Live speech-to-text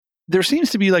there seems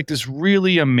to be like this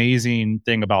really amazing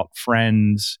thing about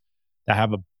friends that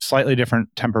have a slightly different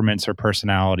temperaments or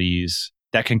personalities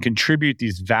that can contribute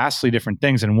these vastly different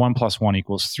things, and 1 + 1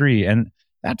 = 3. And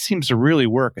that seems to really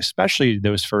work, especially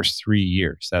those first 3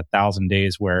 years, that 1,000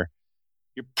 days where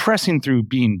you're pressing through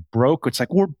being broke. It's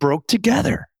like, we're broke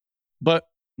together. But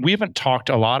we haven't talked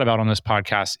a lot about on this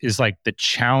podcast is like the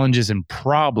challenges and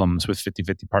problems with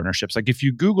 50-50 partnerships. Like if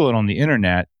you Google it on the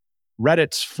internet,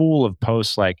 Reddit's full of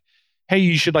posts like, hey,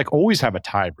 you should like always have a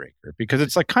tiebreaker, because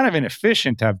it's like kind of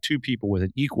inefficient to have two people with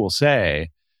an equal say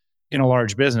in a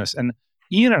large business. And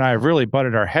Ian and I have really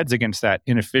butted our heads against that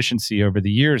inefficiency over the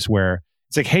years, where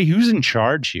it's like, hey, who's in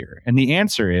charge here? And the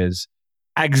answer is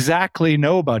exactly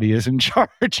nobody is in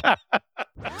charge.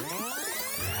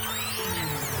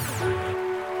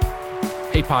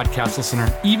 Hey, podcast listener,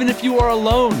 even if you are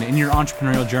alone in your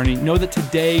entrepreneurial journey, know that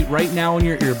today, right now in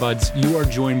your earbuds, you are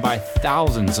joined by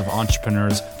thousands of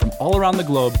entrepreneurs from all around the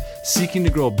globe seeking to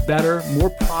grow better,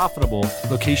 more profitable,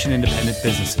 location-independent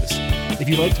businesses. If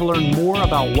you'd like to learn more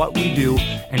about what we do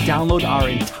and download our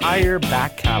entire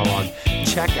back catalog,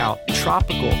 check out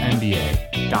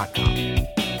tropicalmba.com.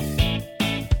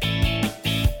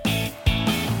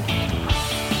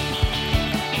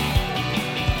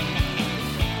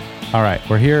 All right,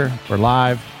 we're here. We're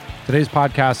live. Today's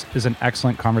podcast is an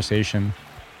excellent conversation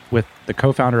with the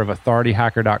co-founder of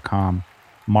authorityhacker.com,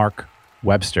 Mark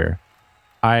Webster.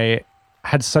 I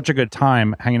had such a good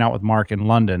time hanging out with Mark in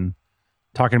London,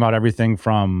 talking about everything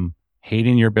from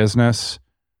hating your business,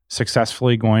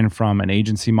 successfully going from an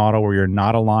agency model where you're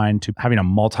not aligned to having a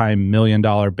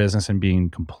multi-million-dollar business and being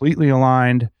completely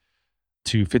aligned,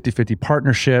 to 50-50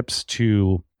 partnerships,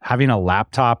 to having a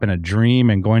laptop and a dream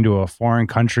and going to a foreign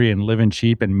country and living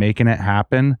cheap and making it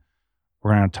happen.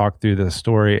 We're going to talk through the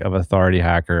story of Authority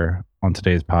Hacker on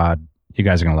today's pod. You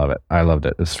guys are going to love it. I loved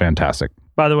it. It's fantastic.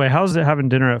 By the way, how's it having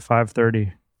dinner at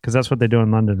 5:30? Because that's what they do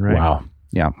in London, right? Wow.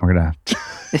 Yeah, we're going to...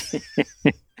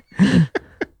 It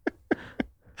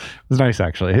was nice,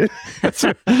 actually.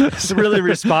 It's really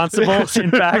responsible, in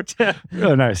fact.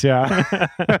 Really nice, yeah.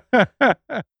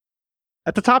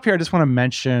 At the top here, I just want to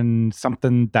mention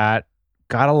something that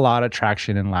got a lot of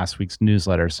traction in last week's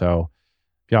newsletter. So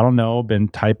if y'all don't know, been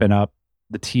typing up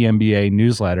the TMBA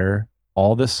newsletter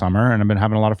all this summer, and I've been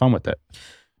having a lot of fun with it.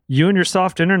 You and your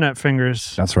soft internet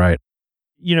fingers. That's right.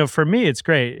 You know, for me, it's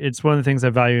great. It's one of the things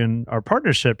I value in our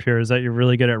partnership here is that you're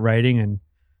really good at writing and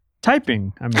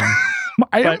typing. I mean,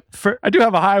 I do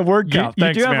have a high word count.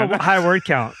 You do have a high word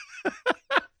count.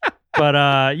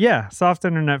 But yeah, soft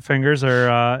internet fingers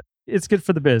are... it's good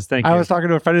for the biz. Thank you. I was talking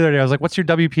to a friend the other day. I was like, what's your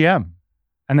WPM?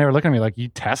 And they were looking at me like, you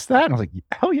test that? And I was like,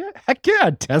 hell yeah. Heck yeah,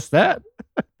 I'd test that.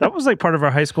 That was like part of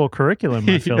our high school curriculum,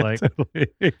 I feel like. Totally.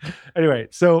 Anyway,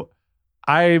 so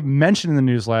I mentioned in the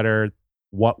newsletter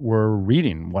what I'm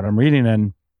reading,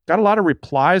 and got a lot of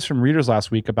replies from readers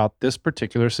last week about this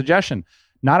particular suggestion.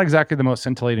 Not exactly the most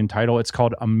scintillating title. It's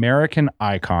called American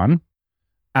Icon,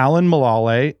 Alan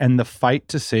Mulally and the Fight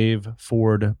to Save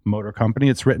Ford Motor Company.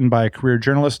 It's written by a career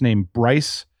journalist named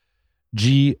Bryce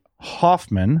G.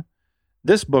 Hoffman.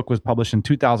 This book was published in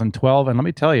 2012. And let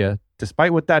me tell you,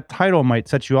 despite what that title might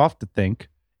set you off to think,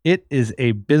 it is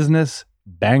a business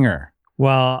banger.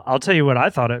 Well, I'll tell you what I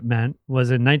thought it meant was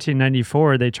in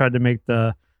 1994, they tried to make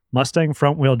the Mustang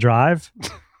front wheel drive.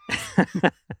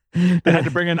 They had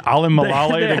to bring in Alan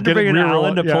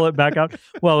Mulally to pull it back out.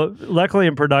 Well, luckily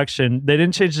in production, they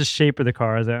didn't change the shape of the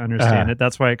car, as I understand it.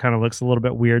 That's why it kind of looks a little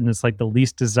bit weird, and it's like the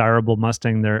least desirable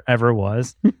Mustang there ever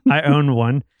was. I own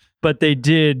one, but they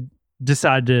did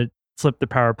decide to flip the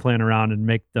power plant around and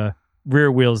make the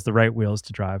rear wheels the right wheels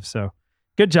to drive. So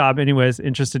good job. Anyways,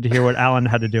 interested to hear what Alan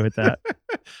had to do with that.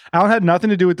 Alan had nothing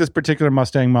to do with this particular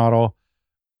Mustang model.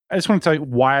 I just want to tell you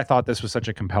why I thought this was such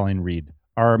a compelling read.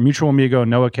 Our mutual amigo,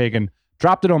 Noah Kagan,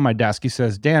 dropped it on my desk. He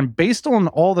says, Dan, based on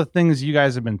all the things you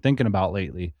guys have been thinking about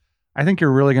lately, I think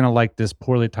you're really going to like this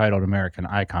poorly titled American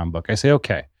Icon book. I say,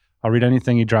 okay, I'll read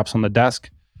anything he drops on the desk.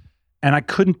 And I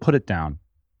couldn't put it down.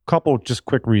 Couple just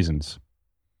quick reasons.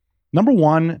 Number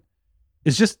one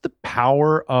is just the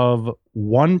power of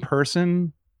one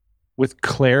person with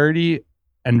clarity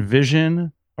and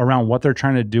vision around what they're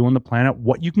trying to do on the planet,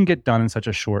 what you can get done in such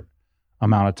a short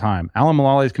amount of time. Alan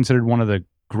Mulally is considered one of the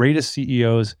greatest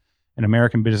CEOs in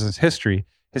American business history.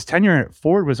 His tenure at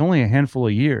Ford was only a handful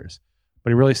of years, but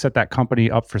he really set that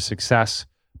company up for success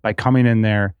by coming in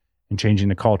there and changing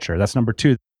the culture. That's number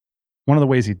two. One of the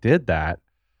ways he did that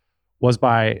was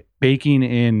by baking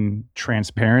in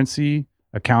transparency,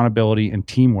 accountability, and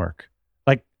teamwork.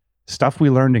 Like stuff we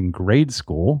learned in grade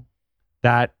school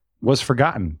that was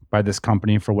forgotten by this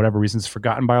company for whatever reasons,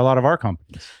 forgotten by a lot of our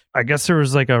companies. I guess there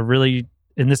was like a really,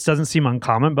 and this doesn't seem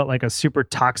uncommon, but like a super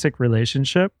toxic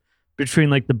relationship between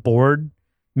like the board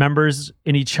members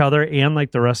and each other and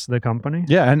like the rest of the company.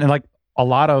 Yeah. And like a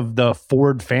lot of the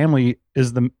Ford family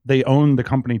they own the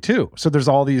company too. So there's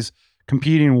all these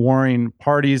competing, warring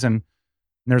parties, and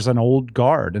there's an old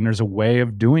guard and there's a way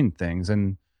of doing things.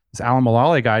 And this Alan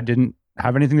Mulally guy didn't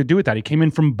have anything to do with that. He came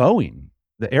in from Boeing,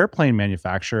 the airplane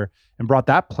manufacturer, and brought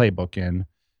that playbook in.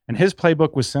 And his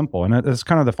playbook was simple. And that's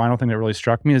kind of the final thing that really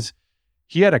struck me is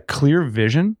he had a clear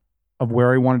vision of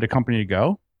where he wanted the company to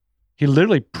go. He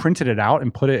literally printed it out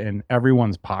and put it in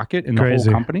everyone's pocket in the whole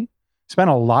company. Spent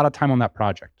a lot of time on that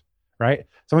project, right?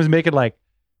 Someone's making like,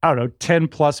 I don't know,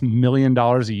 $10+ million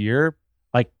a year,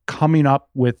 like coming up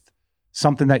with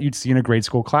something that you'd see in a grade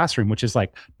school classroom, which is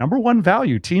like number one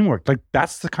value, teamwork. Like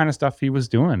that's the kind of stuff he was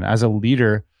doing as a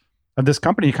leader of this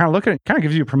company. You kind of look at it, kind of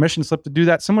gives you a permission slip to do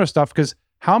that similar stuff, because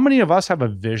how many of us have a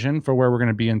vision for where we're going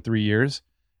to be in 3 years?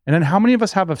 And then how many of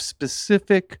us have a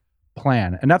specific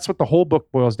plan? And that's what the whole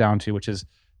book boils down to, which is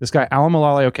this guy, Alan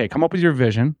Mulally, okay, come up with your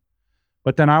vision,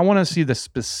 but then I want to see the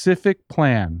specific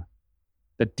plan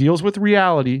that deals with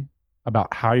reality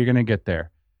about how you're going to get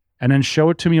there. And then show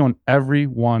it to me on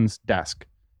everyone's desk.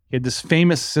 He had this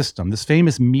famous system, this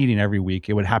famous meeting every week.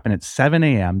 It would happen at 7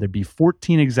 a.m. There'd be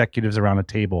 14 executives around a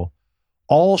table,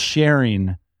 all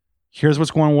sharing, here's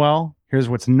what's going well, here's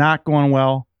what's not going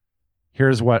well,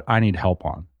 here's what I need help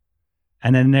on.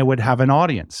 And then they would have an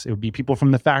audience. It would be people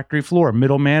from the factory floor,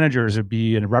 middle managers, it would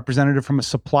be a representative from a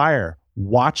supplier,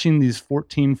 watching these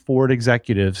 14 Ford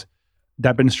executives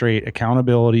demonstrate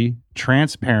accountability,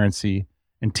 transparency,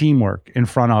 and teamwork in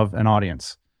front of an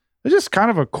audience. It's just kind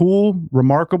of a cool,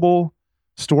 remarkable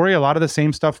story. A lot of the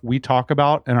same stuff we talk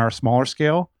about in our smaller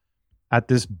scale at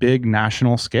this big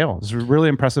national scale. It's a really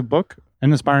impressive book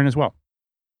and inspiring as well.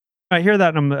 I hear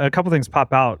that and a couple things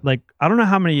pop out. Like, I don't know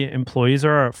how many employees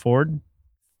are at Ford,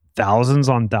 thousands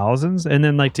on thousands. And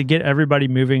then like to get everybody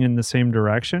moving in the same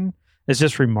direction is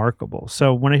just remarkable.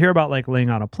 So when I hear about like laying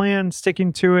out a plan,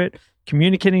 sticking to it,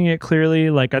 communicating it clearly,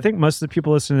 like I think most of the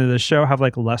people listening to this show have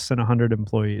like less than 100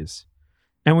 employees.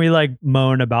 And we like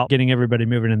moan about getting everybody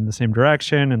moving in the same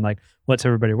direction and like, what's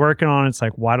everybody working on? It's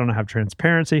like, why don't I have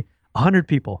transparency? 100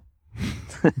 people.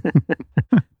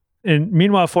 And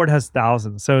meanwhile, Ford has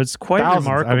thousands. So it's quite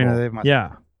remarkable. I mean, they must.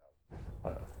 Yeah.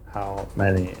 How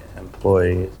many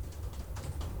employees?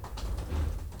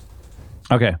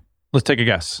 Okay, let's take a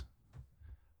guess.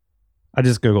 I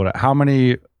just Googled it. How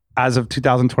many, as of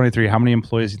 2023, how many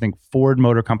employees do you think Ford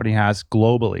Motor Company has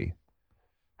globally?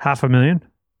 500,000?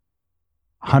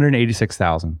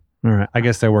 186,000. All right. I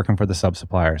guess they're working for the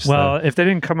sub-suppliers. Well, if they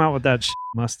didn't come out with that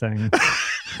Mustang,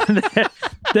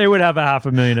 they would have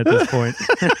 500,000 at this point.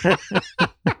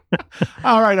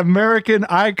 All right, American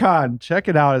Icon. Check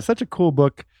it out. It's such a cool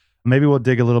book. Maybe we'll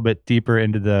dig a little bit deeper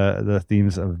into the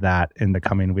themes of that in the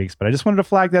coming weeks. But I just wanted to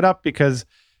flag that up because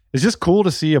it's just cool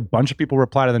to see a bunch of people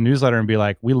reply to the newsletter and be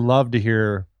like, we love to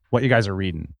hear what you guys are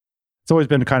reading. It's always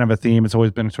been kind of a theme. It's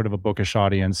always been sort of a bookish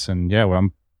audience. And yeah, well,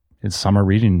 it's summer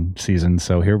reading season.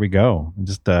 So here we go.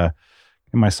 Just get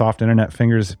my soft internet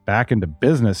fingers back into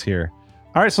business here.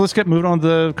 All right, so let's get moving on to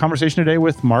the conversation today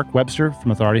with Mark Webster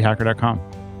from authorityhacker.com.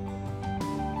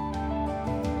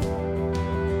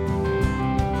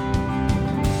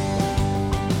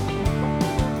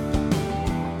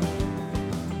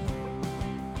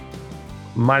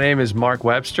 My name is Mark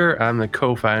Webster. I'm the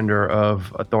co-founder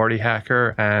of Authority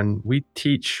Hacker, and we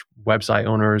teach website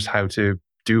owners how to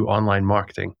do online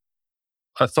marketing.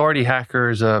 Authority Hacker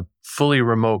is a fully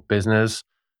remote business.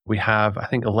 We have, I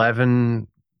think, 11,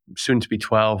 soon to be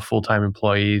 12 full-time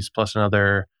employees, plus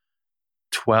another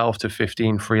 12 to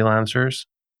 15 freelancers.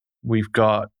 We've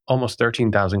got almost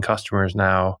 13,000 customers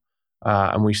now,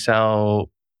 and we sell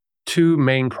two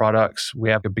main products. We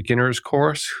have a beginner's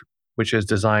course, which is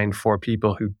designed for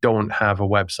people who don't have a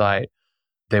website.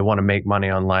 They want to make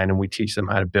money online, and we teach them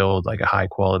how to build like a high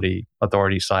quality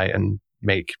authority site and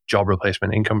make job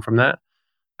replacement income from that.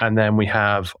 And then we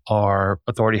have our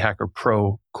Authority Hacker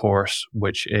Pro course,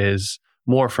 which is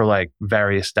more for like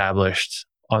very established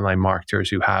online marketers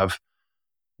who have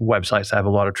websites that have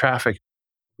a lot of traffic.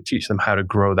 We teach them how to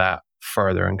grow that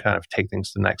further and kind of take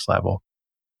things to the next level.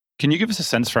 Can you give us a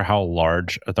sense for how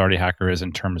large Authority Hacker is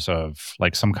in terms of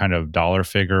like some kind of dollar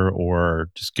figure, or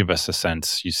just give us a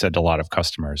sense? You said a lot of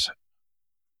customers.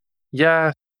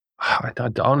 Yeah, I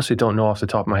honestly don't know off the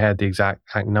top of my head the exact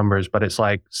numbers, but it's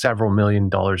like several $1 million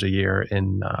a year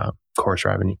in course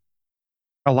revenue.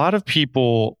 A lot of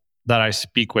people that I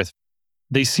speak with,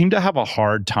 they seem to have a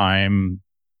hard time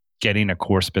getting a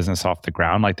course business off the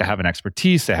ground? Like, they have an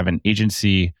expertise, they have an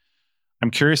agency.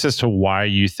 I'm curious as to why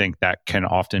you think that can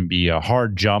often be a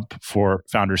hard jump for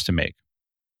founders to make.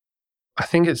 I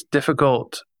think it's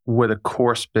difficult with a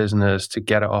course business to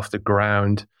get it off the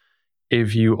ground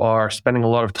if you are spending a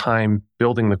lot of time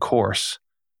building the course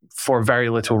for very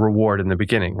little reward in the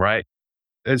beginning, right?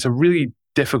 It's a really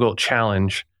difficult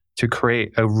challenge to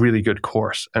create a really good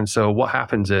course. And so what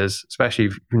happens is, especially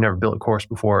if you've never built a course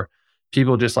before,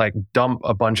 people just like dump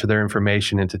a bunch of their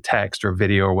information into text or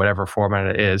video or whatever format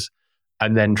it is,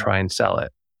 and then try and sell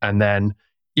it. And then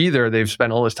either they've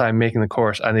spent all this time making the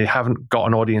course and they haven't got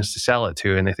an audience to sell it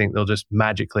to, and they think they'll just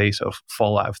magically sort of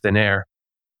fall out of thin air,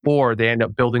 or they end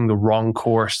up building the wrong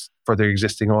course for their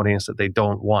existing audience that they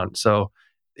don't want. So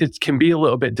it can be a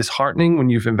little bit disheartening when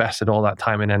you've invested all that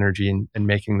time and energy in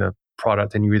making the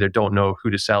product and you either don't know who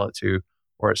to sell it to,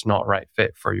 or it's not right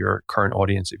fit for your current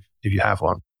audience if you have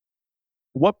one.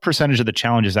 What percentage of the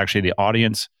challenge is actually the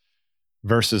audience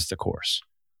versus the course?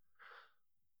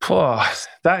 Oh,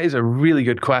 that is a really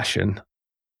good question.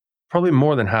 Probably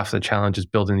more than half the challenge is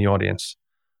building the audience,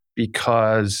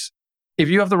 because if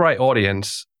you have the right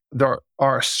audience, there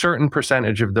are a certain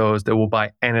percentage of those that will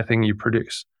buy anything you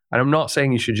produce. And I'm not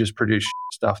saying you should just produce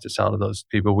stuff to sell to those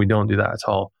people. We don't do that at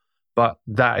all. But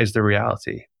that is the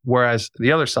reality. Whereas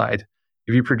the other side,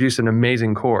 if you produce an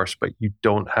amazing course, but you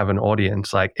don't have an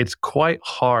audience, like, it's quite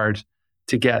hard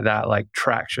to get that like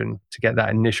traction, to get that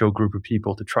initial group of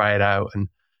people to try it out. And,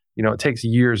 you know, it takes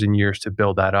years and years to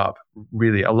build that up.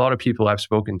 Really, a lot of people I've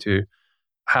spoken to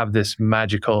have this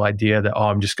magical idea that, oh,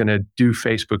 I'm just going to do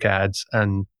Facebook ads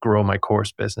and grow my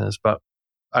course business. But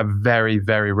I've very,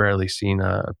 very rarely seen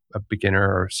a beginner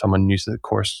or someone new to the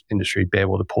course industry be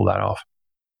able to pull that off.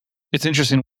 It's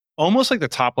interesting. Almost like the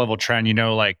top level trend, you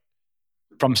know, like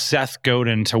from Seth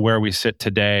Godin to where we sit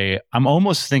today, I'm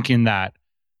almost thinking that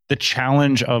the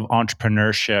challenge of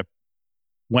entrepreneurship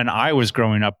when I was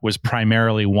growing up was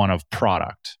primarily one of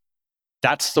product.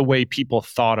 That's the way people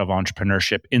thought of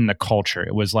entrepreneurship in the culture.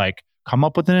 It was like, come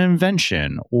up with an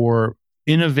invention or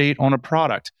innovate on a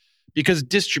product, because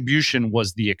distribution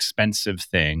was the expensive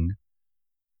thing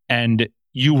and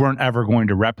you weren't ever going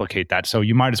to replicate that. So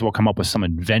you might as well come up with some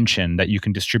invention that you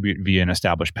can distribute via an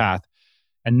established path.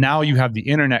 And now you have the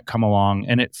internet come along,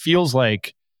 and it feels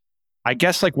like, I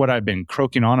guess like what I've been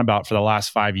croaking on about for the last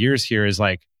 5 years here is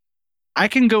like, I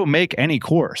can go make any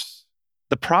course.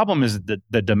 The problem is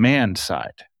the demand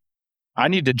side. I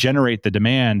need to generate the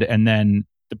demand, and then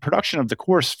the production of the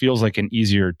course feels like an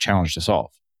easier challenge to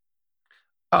solve.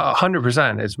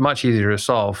 100%. It's much easier to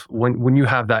solve when you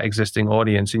have that existing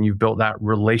audience and you've built that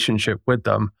relationship with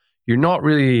them. You're not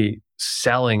really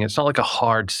selling. It's not like a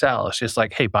hard sell. It's just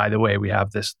like, hey, by the way, we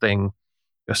have this thing.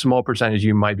 A small percentage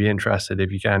you might be interested. If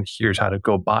you can, here's how to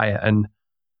go buy it. And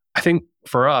I think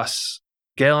for us,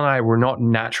 Gail and I were not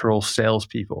natural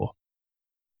salespeople.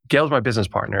 Gail's my business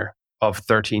partner of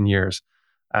 13 years.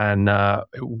 And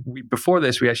before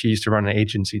this, we actually used to run an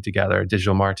agency together, a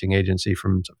digital marketing agency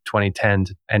from 2010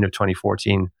 to end of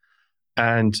 2014.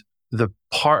 And the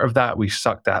part of that we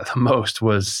sucked at the most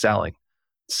was selling.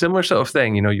 Similar sort of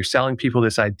thing, you know, you're selling people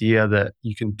this idea that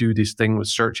you can do this thing with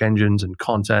search engines and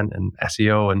content and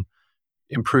SEO and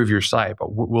improve your site,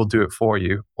 but we'll do it for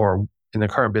you. Or in the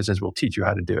current business, we'll teach you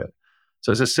how to do it.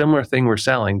 So it's a similar thing we're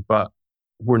selling, but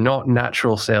we're not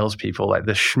natural salespeople, like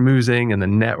the schmoozing and the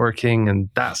networking and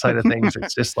that side of things.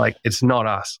 It's just like, it's not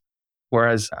us.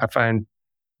 Whereas I find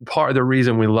part of the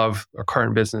reason we love our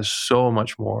current business so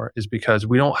much more is because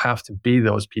we don't have to be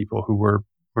those people who we're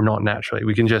not naturally.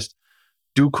 We can just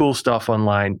do cool stuff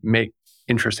online, make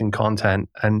interesting content,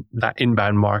 and that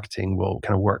inbound marketing will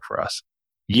kind of work for us.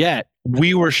 Yet,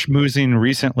 we were schmoozing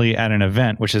recently at an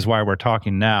event, which is why we're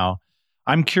talking now.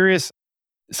 I'm curious,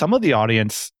 some of the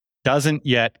audience doesn't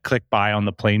yet click buy on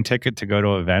the plane ticket to go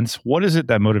to events. What is it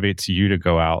that motivates you to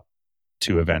go out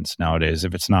to events nowadays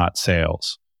if it's not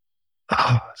sales?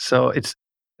 So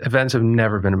events have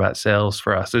never been about sales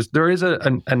for us. There is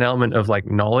an element of like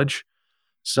knowledge.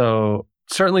 So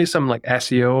certainly some like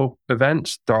SEO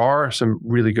events. There are some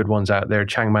really good ones out there.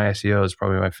 Chiang Mai SEO is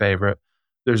probably my favorite.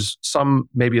 There's some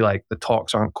maybe like the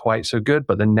talks aren't quite so good,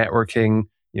 but the networking,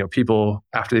 you know, people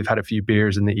after they've had a few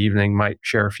beers in the evening might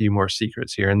share a few more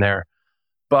secrets here and there.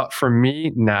 But for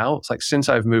me now, it's like since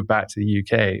I've moved back to the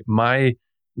UK, my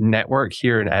network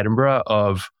here in Edinburgh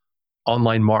of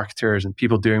online marketers and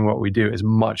people doing what we do is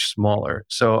much smaller.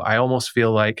 So I almost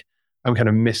feel like I'm kind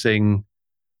of missing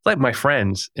like my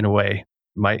friends in a way,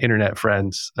 my internet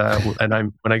friends.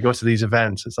 And when I go to these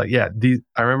events, it's like, yeah,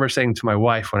 I remember saying to my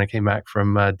wife when I came back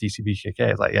from DCBKK,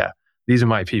 it's like, yeah, these are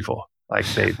my people. Like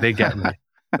they get me.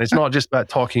 And it's not just about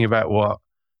talking about what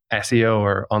SEO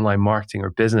or online marketing or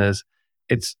business.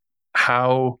 It's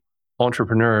how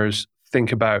entrepreneurs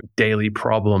think about daily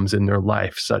problems in their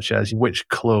life, such as which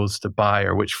clothes to buy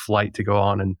or which flight to go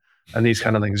on, and these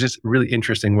kind of things. Just really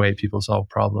interesting way people solve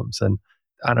problems. And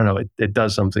I don't know, it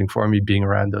does something for me being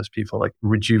around those people, like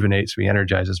rejuvenates me,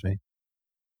 energizes me.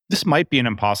 This might be an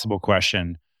impossible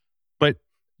question, but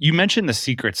you mentioned the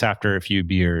secrets after a few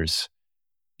beers.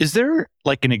 Is there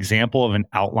like an example of an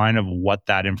outline of what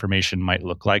that information might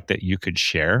look like that you could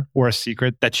share, or a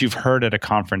secret that you've heard at a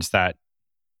conference that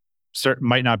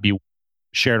might not be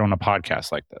shared on a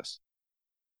podcast like this?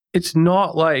 It's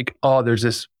not like, oh, there's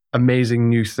this amazing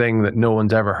new thing that no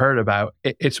one's ever heard about.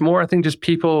 It's more, I think, just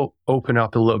people open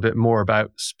up a little bit more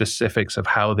about specifics of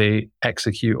how they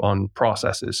execute on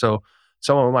processes. So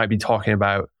someone might be talking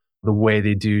about the way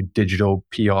they do digital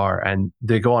PR, and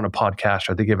they go on a podcast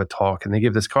or they give a talk and they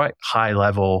give this quite high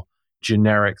level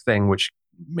generic thing, which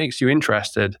makes you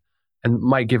interested and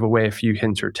might give away a few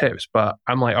hints or tips. But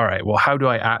I'm like, all right, well, how do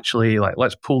I actually, like,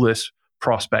 let's pull this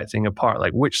prospecting apart.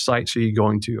 Like, which sites are you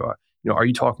going to? Are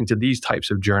you talking to these types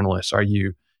of journalists? Are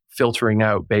you filtering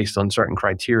out based on certain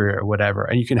criteria or whatever?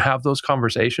 And you can have those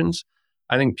conversations.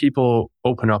 I think people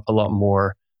open up a lot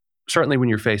more, certainly when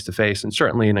you're face to face, and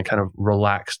certainly in a kind of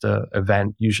relaxed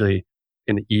event, usually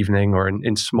in the evening or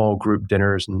in small group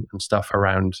dinners and stuff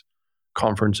around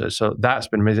conferences. So that's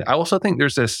been amazing. I also think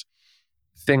there's this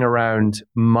thing around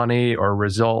money or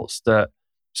results that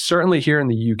certainly here in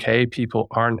the UK, people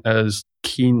aren't as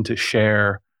keen to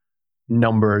share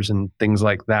numbers and things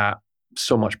like that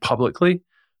so much publicly.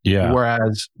 Yeah.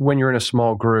 Whereas when you're in a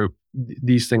small group,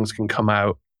 these things can come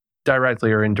out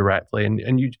directly or indirectly. And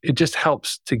it just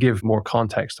helps to give more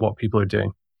context to what people are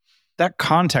doing. That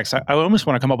context, I almost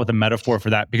want to come up with a metaphor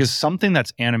for that, because something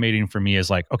that's animating for me is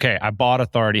like, okay, I bought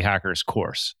Authority Hackers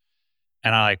course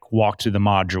and I like walked through the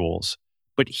modules,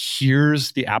 but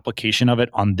here's the application of it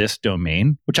on this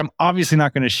domain, which I'm obviously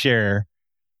not going to share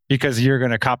because you're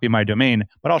going to copy my domain,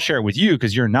 but I'll share it with you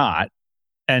because you're not.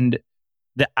 And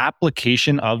the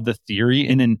application of the theory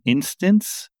in an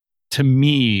instance, to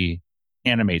me,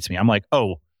 animates me. I'm like,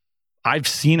 oh, I've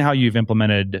seen how you've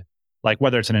implemented, like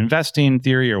whether it's an investing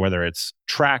theory or whether it's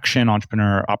Traction,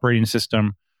 Entrepreneur Operating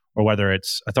System, or whether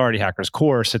it's Authority Hackers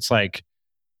course, it's like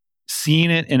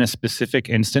seeing it in a specific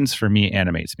instance for me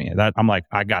animates me. That I'm like,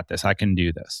 I got this. I can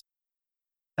do this.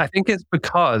 I think it's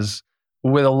because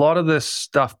with a lot of this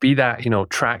stuff, be that,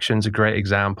 Traction's a great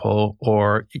example,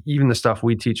 or even the stuff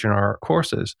we teach in our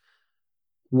courses,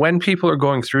 when people are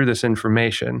going through this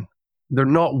information, they're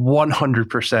not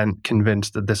 100%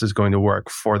 convinced that this is going to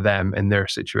work for them in their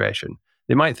situation.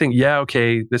 They might think, yeah,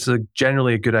 okay, this is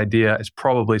generally a good idea. It's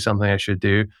probably something I should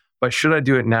do, but should I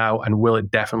do it now? And will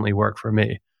it definitely work for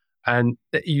me? And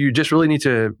you just really need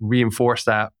to reinforce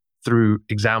that through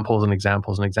examples and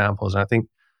examples and examples. And I think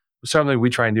something we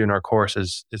try and do in our course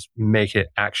is make it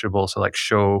actionable. So like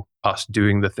show us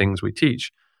doing the things we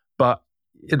teach. But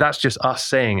that's just us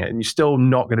saying it. And you're still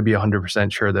not going to be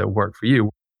 100% sure that it'll work for you.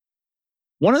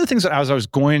 One of the things that as I was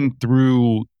going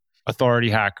through Authority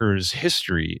Hackers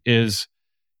history is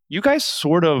you guys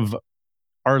sort of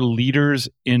are leaders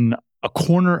in a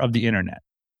corner of the internet.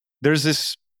 There's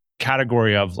this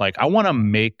category of like, I want to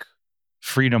make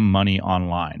freedom money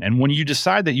online. And when you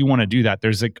decide that you want to do that,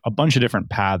 there's like a bunch of different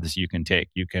paths you can take.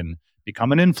 You can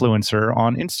become an influencer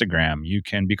on Instagram. You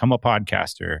can become a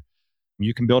podcaster.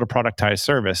 You can build a productized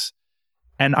service.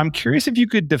 And I'm curious if you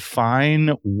could define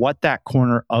what that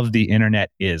corner of the internet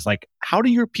is. Like, how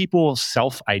do your people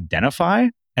self-identify?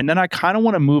 And then I kind of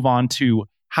want to move on to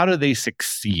how do they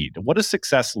succeed? What does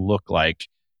success look like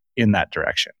in that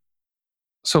direction?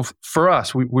 So for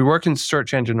us, we work in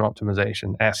search engine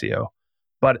optimization, SEO,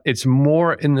 but it's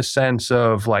more in the sense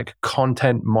of like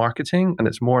content marketing, and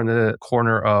it's more in the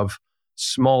corner of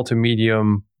small to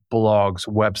medium blogs,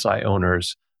 website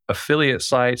owners, affiliate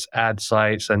sites, ad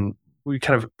sites, and we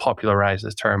kind of popularized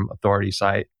this term authority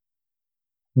site.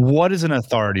 What is an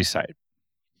authority site?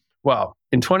 Well,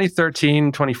 in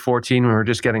 2013, 2014, when we were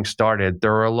just getting started,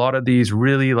 there were a lot of these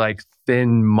really like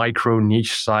thin micro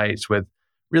niche sites with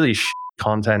really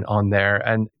content on there.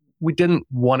 And we didn't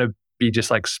want to be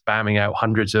just like spamming out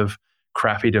hundreds of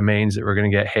crappy domains that were going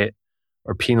to get hit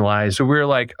or penalized. So we were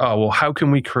like, oh, well, how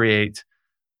can we create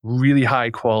really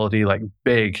high quality, like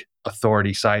big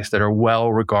authority sites that are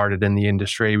well regarded in the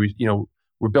industry?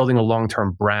 We're building a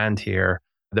long-term brand here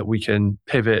that we can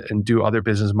pivot and do other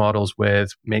business models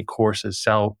with, make courses,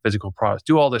 sell physical products,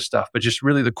 do all this stuff. But just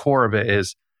really the core of it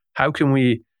is how can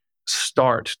we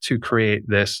start to create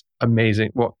this amazing,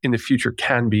 what in the future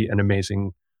can be an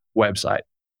amazing website.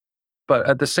 But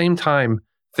at the same time,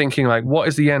 thinking like, what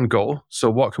is the end goal? So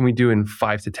what can we do in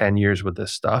 5 to 10 years with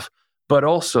this stuff? But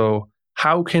also,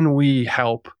 how can we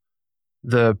help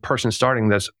the person starting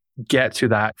this get to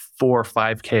that 4 or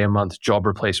 5K a month job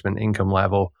replacement income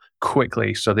level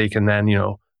quickly so they can then,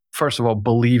 first of all,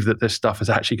 believe that this stuff is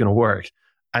actually going to work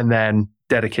and then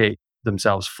dedicate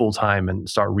themselves full time and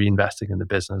start reinvesting in the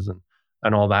business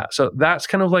and all that. So that's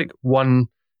kind of like one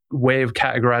way of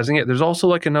categorizing it. There's also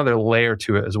like another layer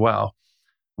to it as well,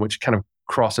 which kind of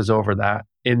crosses over that.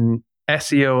 In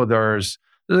SEO, there's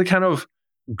a kind of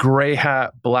gray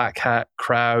hat, black hat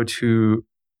crowd who...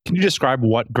 Can you describe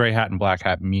what gray hat and black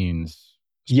hat means?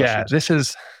 Yeah, this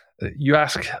is, you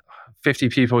ask 50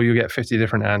 people, you get 50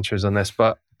 different answers on this.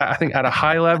 But I think at a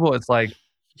high level, it's like,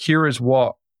 here is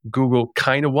what Google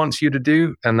kind of wants you to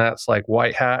do. And that's like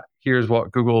white hat. Here's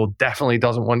what Google definitely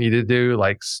doesn't want you to do,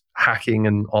 like hacking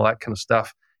and all that kind of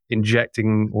stuff,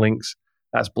 injecting links.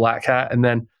 That's black hat. And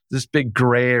then this big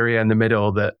gray area in the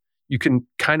middle that you can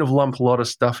kind of lump a lot of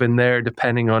stuff in there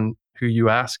depending on who you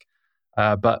ask.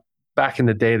 But back in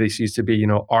the day, this used to be,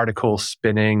 article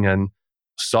spinning and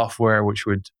software which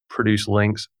would produce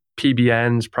links.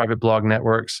 PBNs, private blog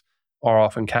networks, are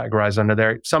often categorized under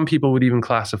there. Some people would even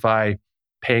classify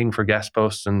paying for guest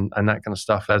posts and that kind of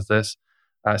stuff as this.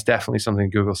 It's definitely something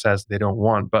Google says they don't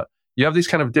want. But you have these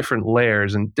kind of different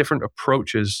layers and different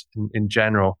approaches in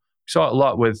general. We saw it a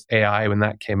lot with AI when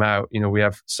that came out. We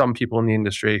have some people in the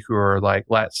industry who are like,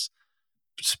 let's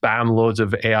spam loads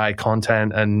of AI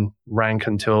content and rank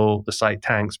until the site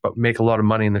tanks, but make a lot of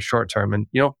money in the short term. And,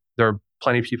 there are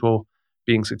plenty of people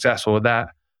being successful with that.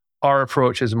 Our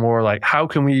approach is more like, how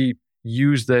can we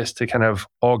use this to kind of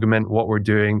augment what we're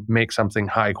doing, make something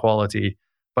high quality,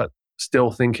 but still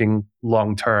thinking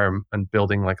long term and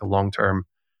building like a long term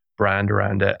brand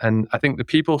around it. And I think the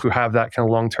people who have that kind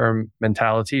of long term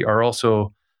mentality are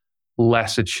also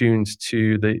less attuned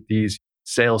to these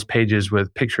sales pages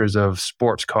with pictures of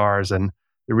sports cars and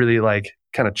the really like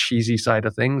kind of cheesy side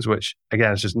of things, which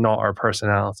again is just not our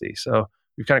personality. So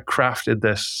we've kind of crafted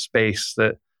this space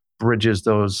that bridges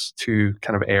those two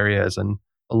kind of areas, and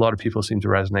a lot of people seem to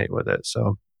resonate with it.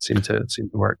 So it seemed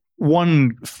to work.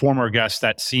 One former guest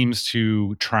that seems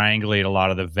to triangulate a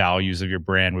lot of the values of your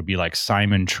brand would be like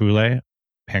Simon Trule,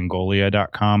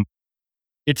 Pangolia.com.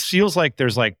 It feels like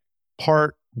there's like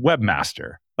part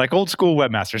webmaster, like old school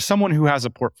webmaster, someone who has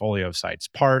a portfolio of sites,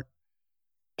 part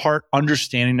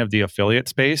understanding of the affiliate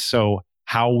space. So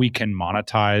how we can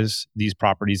monetize these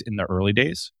properties in the early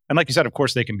days. And like you said, of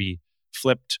course, they can be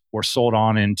flipped or sold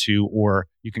on into, or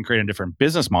you can create a different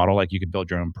business model, like you could build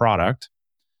your own product.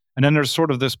 And then there's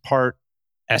sort of this part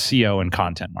SEO and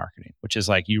content marketing, which is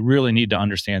like you really need to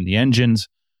understand the engines,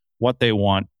 what they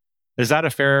want. Is that a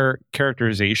fair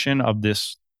characterization of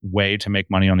this way to make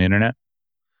money on the internet?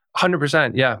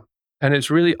 100%, yeah. And it's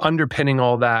really underpinning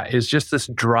all that is just this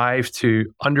drive to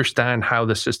understand how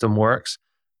the system works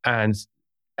and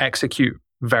execute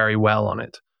very well on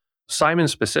it. Simon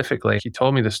specifically, he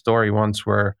told me the story once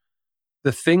where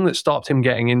the thing that stopped him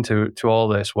getting into all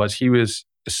this was he was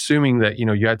assuming that,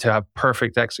 you had to have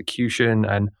perfect execution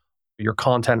and your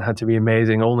content had to be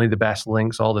amazing, only the best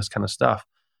links, all this kind of stuff.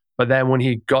 But then when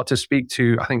he got to speak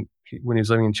to, I think when he was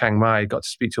living in Chiang Mai, he got to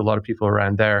speak to a lot of people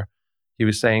around there. He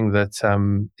was saying that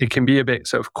it can be a bit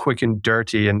sort of quick and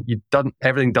dirty and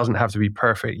everything doesn't have to be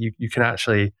perfect. You can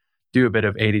actually do a bit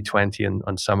of 80-20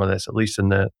 on some of this, at least in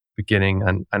the beginning,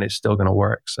 and it's still going to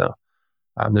work. So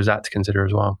there's that to consider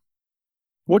as well.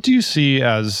 What do you see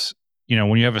as,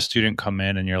 when you have a student come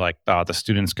in and you're like, the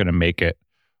student's going to make it,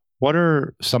 what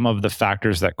are some of the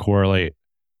factors that correlate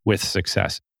with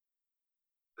success?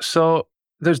 So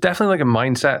there's definitely like a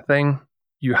mindset thing.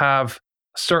 You have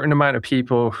a certain amount of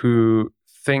people who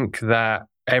think that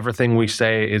everything we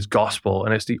say is gospel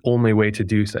and it's the only way to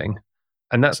do things.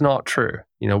 And that's not true.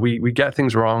 We get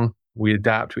things wrong, we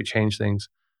adapt, we change things.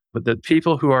 But the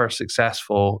people who are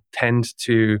successful tend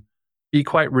to be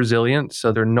quite resilient.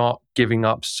 So they're not giving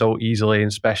up so easily,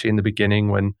 especially in the beginning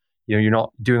when you're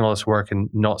not doing all this work and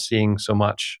not seeing so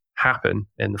much happen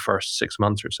in the first 6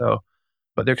 months or so.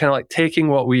 But they're kind of like taking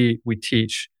what we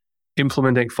teach,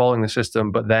 implementing, following the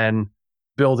system, but then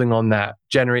building on that,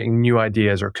 generating new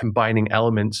ideas or combining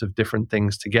elements of different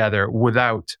things together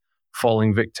without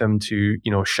falling victim to,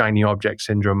 shiny object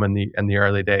syndrome in the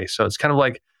early days. So it's kind of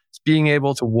like it's being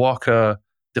able to walk a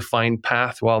defined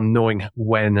path while knowing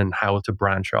when and how to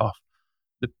branch off.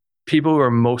 The people who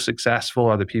are most successful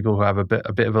are the people who have a bit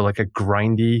of a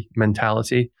grindy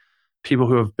mentality. People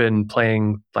who have been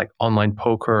playing like online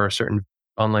poker or certain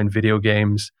online video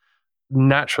games.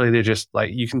 Naturally, they're just like,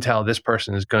 you can tell this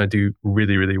person is going to do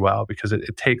really, really well because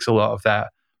it takes a lot of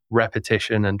that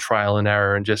repetition and trial and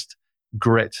error and just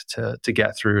grit to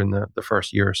get through in the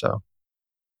first year or so.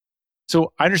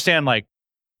 So I understand, like,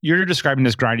 you're describing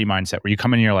this grindy mindset where you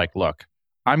come in and you're like, look,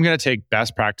 I'm going to take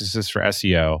best practices for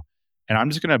SEO and I'm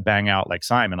just going to bang out, like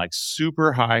Simon, like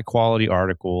super high quality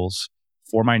articles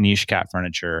for my niche cat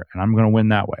furniture, and I'm going to win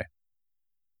that way.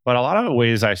 But a lot of the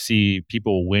ways I see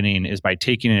people winning is by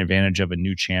taking advantage of a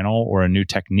new channel or a new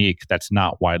technique that's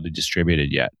not widely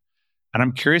distributed yet. And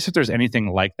I'm curious if there's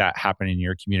anything like that happening in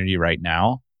your community right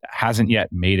now that hasn't yet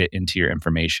made it into your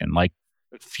information. Like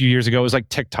a few years ago, it was like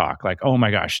TikTok. Like, oh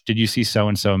my gosh, did you see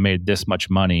so-and-so made this much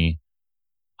money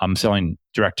selling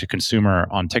direct to consumer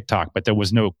on TikTok? But there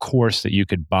was no course that you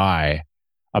could buy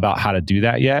about how to do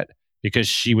that yet because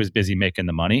she was busy making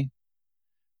the money.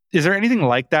 Is there anything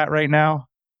like that right now?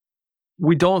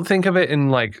 We don't think of it in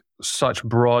like such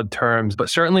broad terms, but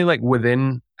certainly like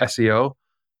within SEO,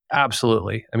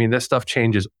 absolutely. I mean, this stuff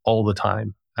changes all the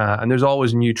time. And there's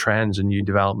always new trends and new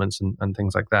developments and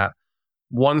things like that.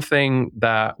 One thing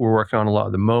that we're working on a lot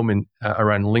at the moment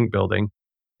around link building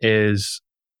is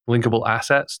linkable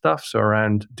asset stuff. So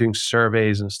around doing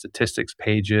surveys and statistics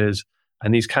pages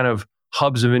and these kind of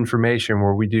hubs of information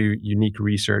where we do unique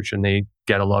research and they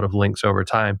get a lot of links over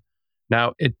time.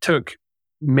 Now, it took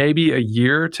maybe a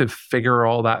year to figure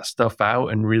all that stuff out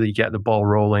and really get the ball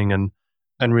rolling and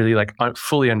really like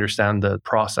fully understand the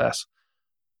process.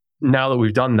 Now that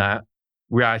we've done that,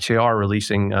 we actually are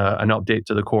releasing an update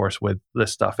to the course with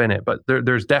this stuff in it. But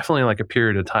there's definitely like a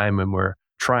period of time when we're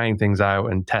trying things out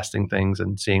and testing things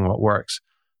and seeing what works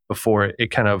before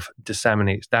it kind of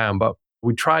disseminates down. But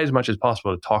we try as much as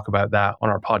possible to talk about that on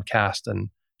our podcast and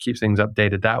keep things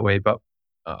updated that way. But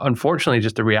unfortunately,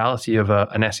 just the reality of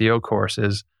an SEO course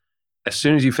is as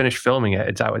soon as you finish filming it,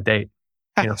 it's out of date.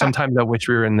 Sometimes I wish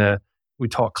we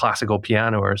taught classical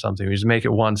piano or something. We just make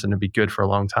it once and it'd be good for a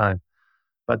long time.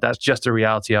 But that's just the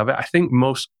reality of it. I think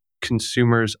most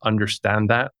consumers understand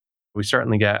that. We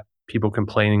certainly get people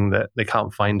complaining that they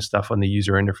can't find stuff on the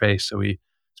user interface. So we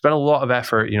spend a lot of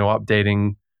effort,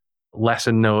 updating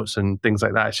lesson notes and things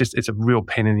like that. It's a real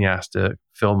pain in the ass to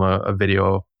film a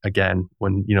video again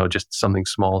when, just something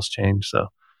small has changed. So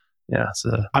yeah.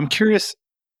 I'm curious.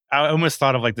 I almost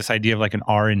thought of like this idea of like an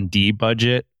R&D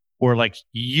budget, or like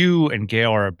you and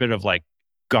Gail are a bit of like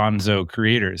gonzo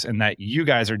creators and that you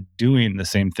guys are doing the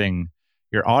same thing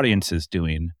your audience is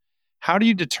doing. How do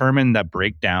you determine that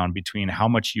breakdown between how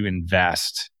much you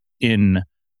invest in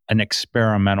an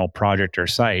experimental project or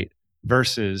site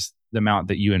versus the amount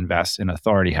that you invest in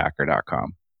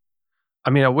authorityhacker.com? I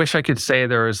mean, I wish I could say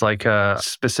there was like a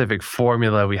specific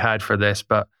formula we had for this,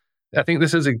 but I think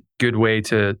this is a good way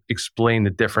to explain the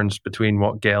difference between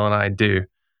what Gail and I do.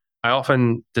 I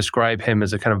often describe him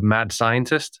as a kind of mad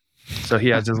scientist. So he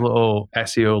has his little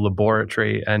SEO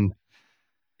laboratory, and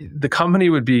the company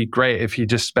would be great if he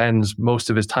just spends most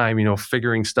of his time,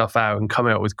 figuring stuff out and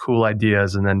coming up with cool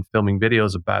ideas and then filming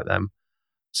videos about them.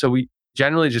 So we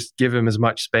generally just give him as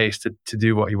much space to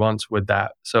do what he wants with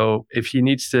that. So if he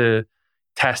needs to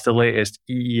test the latest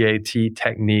EEAT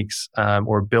techniques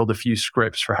or build a few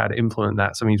scripts for how to implement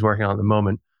that, something he's working on at the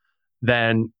moment,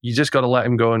 then you just got to let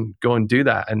him go and do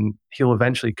that, and he'll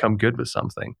eventually come good with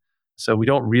something. So we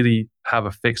don't really have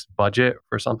a fixed budget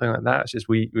for something like that. It's just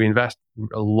we invest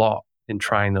a lot in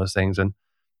trying those things. And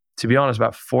to be honest,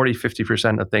 about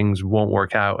 40-50% of things won't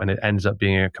work out and it ends up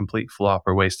being a complete flop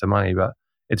or waste of money. But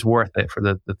it's worth it for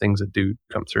the things that do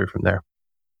come through from there.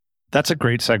 That's a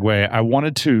great segue. I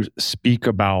wanted to speak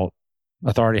about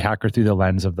Authority Hacker through the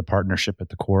lens of the partnership at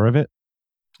the core of it.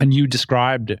 And you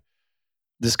described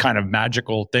this kind of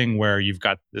magical thing where you've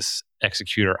got this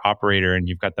executor operator and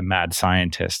you've got the mad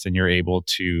scientist and you're able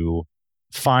to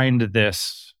find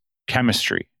this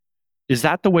chemistry. Is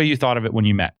that the way you thought of it when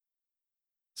you met?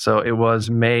 So it was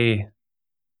May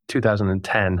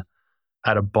 2010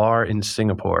 at a bar in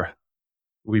Singapore.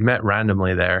 We met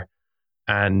randomly there,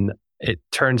 and it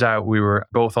turns out we were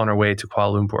both on our way to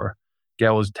Kuala Lumpur.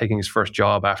 Gail was taking his first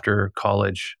job after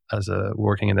college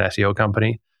working in an SEO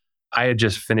company. I had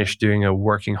just finished doing a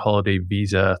working holiday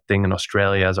visa thing in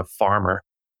Australia as a farmer.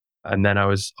 And then I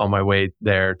was on my way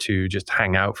there to just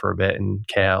hang out for a bit in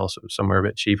KL, so somewhere a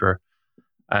bit cheaper.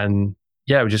 And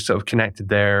yeah, we just sort of connected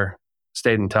there,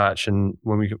 stayed in touch. And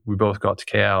when we both got to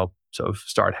KL, sort of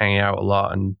started hanging out a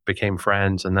lot and became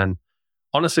friends. And then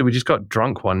honestly, we just got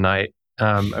drunk one night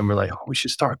and we're like, oh, we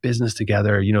should start a business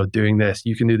together, doing this.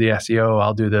 You can do the SEO,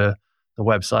 I'll do the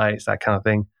websites, that kind of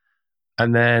thing.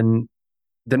 And then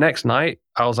the next night,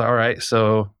 I was like, all right,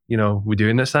 so, we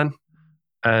doing this then?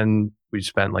 And we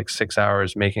spent like 6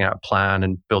 hours making out a plan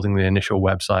and building the initial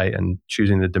website and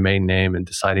choosing the domain name and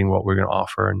deciding what we're going to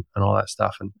offer and all that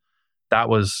stuff. And that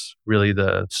was really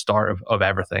the start of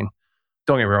everything.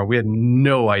 Don't get me wrong, we had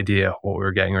no idea what we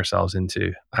were getting ourselves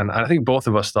into. And I think both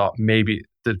of us thought maybe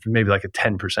like a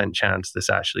 10% chance this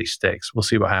actually sticks. We'll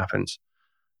see what happens.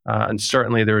 And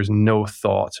certainly there was no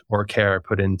thought or care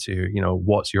put into,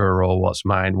 what's your role, what's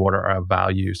mine, what are our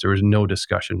values. There was no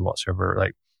discussion whatsoever.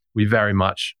 Like, we very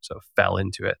much sort of fell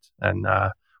into it. And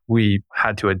we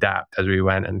had to adapt as we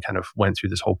went and kind of went through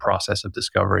this whole process of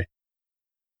discovery.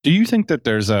 Do you think that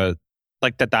there's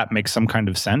that makes some kind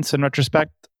of sense in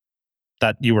retrospect?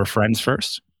 That you were friends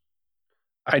first?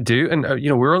 I do. And,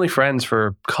 we were only friends for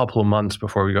a couple of months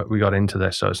before we got into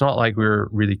this. So it's not like we were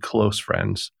really close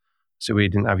friends. So we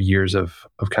didn't have years of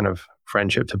kind of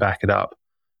friendship to back it up.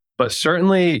 But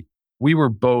certainly we were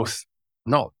both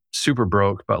not super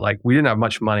broke, but like we didn't have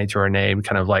much money to our name,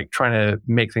 kind of like trying to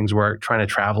make things work, trying to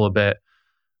travel a bit.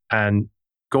 And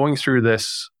going through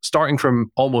this, starting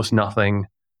from almost nothing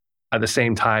at the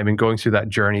same time and going through that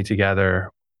journey together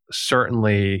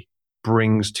certainly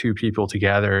brings two people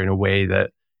together in a way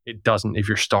that it doesn't if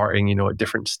you're starting, at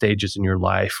different stages in your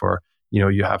life, or,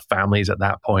 you have families at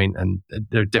that point and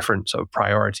they're different sort of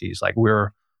priorities. Like,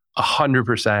 we're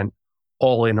 100%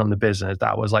 all in on the business.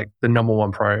 That was like the number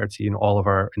one priority in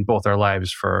both our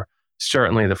lives for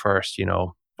certainly the first,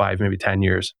 5, maybe 10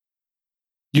 years.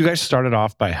 You guys started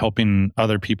off by helping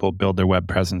other people build their web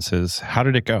presences. How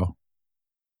did it go?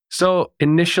 So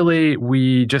initially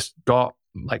we just got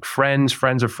like friends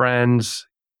of friends,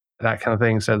 that kind of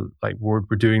thing. Said like, we're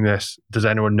doing this. Does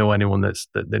anyone know anyone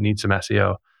that needs some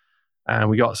SEO?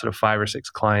 And we got sort of 5 or 6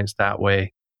 clients that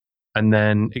way. And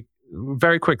then it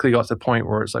very quickly got to the point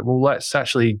where it's like, well, let's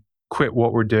actually quit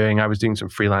what we're doing. I was doing some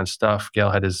freelance stuff. Gail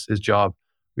had his job.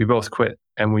 We both quit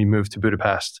and we moved to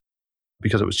Budapest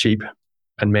because it was cheap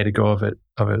and made a go of it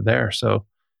there. So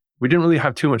we didn't really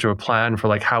have too much of a plan for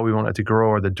like how we wanted to grow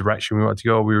or the direction we wanted to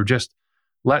go. We were just,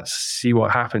 let's see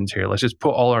what happens here. Let's just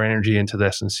put all our energy into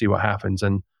this and see what happens.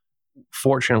 And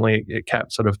fortunately, it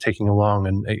kept sort of ticking along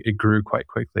and it grew quite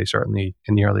quickly, certainly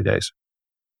in the early days.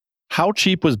 How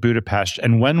cheap was Budapest?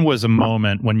 And when was a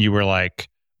moment when you were like,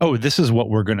 oh, this is what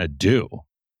we're going to do?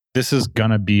 This is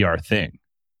going to be our thing?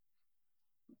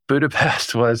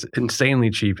 Budapest was insanely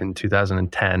cheap in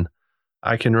 2010.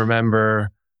 I can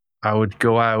remember I would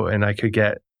go out and I could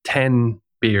get 10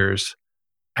 beers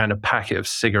and a packet of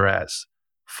cigarettes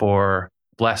for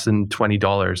less than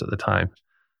 $20 at the time.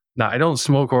 Now, I don't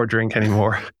smoke or drink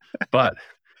anymore, but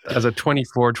as a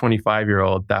 24,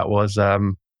 25-year-old, that was,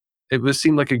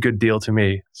 seemed like a good deal to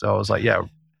me. So I was like, yeah,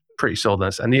 pretty sold on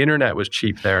this. And the internet was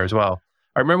cheap there as well.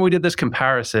 I remember we did this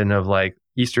comparison of like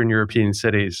Eastern European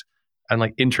cities and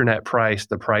like internet price,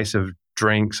 the price of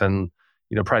drinks and,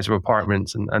 price of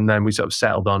apartments. And then we sort of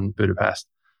settled on Budapest.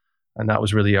 And that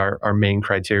was really our main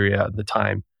criteria at the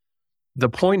time. The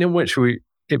point in which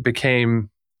it became,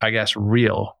 I guess,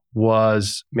 real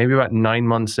was maybe about 9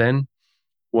 months in,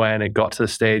 when it got to the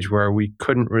stage where we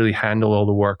couldn't really handle all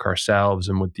the work ourselves,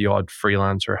 and with the odd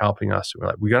freelancer helping us, we're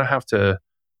like, we're going to have to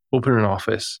open an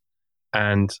office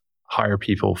and hire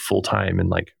people full time and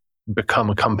like become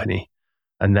a company.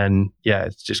 And then,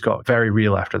 it's just got very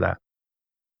real after that.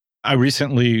 I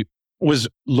recently was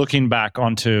looking back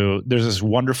onto, there's this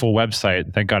wonderful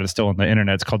website, thank God it's still on the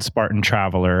internet, it's called Spartan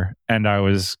Traveler. And I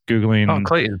was Googling. Oh,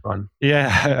 Clayton's fun.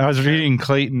 Yeah, I was reading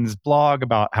Clayton's blog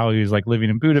about how he was like living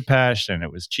in Budapest and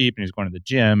it was cheap and he's going to the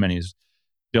gym and he's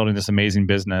building this amazing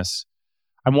business.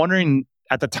 I'm wondering,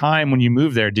 at the time when you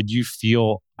moved there, did you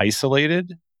feel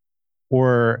isolated?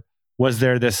 Or was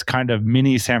there this kind of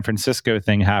mini San Francisco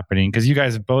thing happening? Because you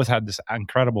guys both had this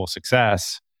incredible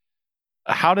success.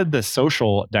 How did the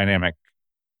social dynamic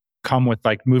come with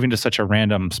like moving to such a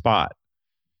random spot?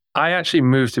 I actually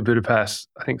moved to Budapest,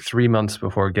 I think 3 months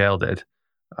before Gail did.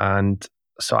 And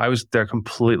so I was there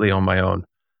completely on my own.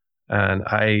 And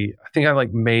I think I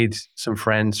like made some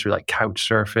friends through like couch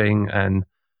surfing, and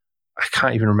I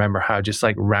can't even remember how, just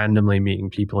like randomly meeting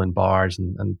people in bars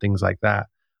and things like that.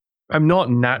 I'm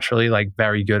not naturally like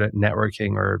very good at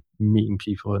networking or meeting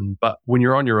people, but when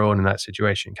you're on your own in that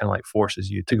situation, it kind of like forces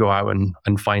you to go out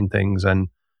and find things. And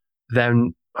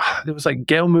then it was like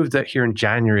Gail moved out here in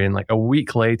January, and like a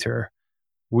week later,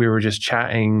 we were just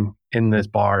chatting in this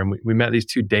bar, and we met these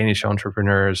 2 Danish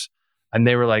entrepreneurs, and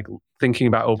they were like thinking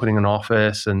about opening an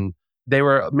office, and they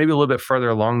were maybe a little bit further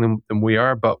along than we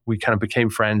are, but we kind of became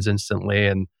friends instantly,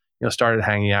 and started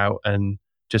hanging out and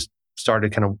just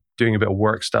started kind of doing a bit of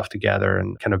work stuff together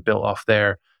and kind of built off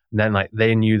there. And then like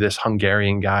they knew this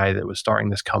Hungarian guy that was starting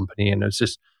this company, and it was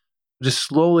just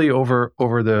slowly over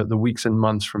the weeks and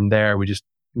months from there, we just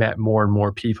met more and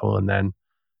more people, and then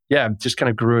just kind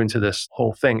of grew into this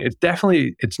whole thing.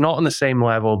 It's not on the same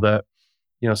level that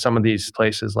some of these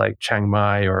places like Chiang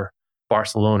Mai or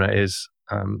Barcelona is,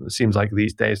 it seems like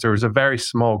these days, there was a very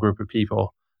small group of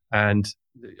people, and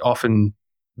often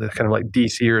the kind of like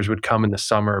DCers would come in the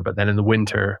summer, but then in the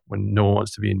winter when no one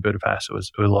wants to be in Budapest, it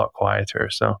was a lot quieter.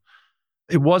 So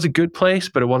it was a good place,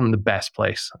 but it wasn't the best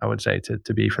place, I would say,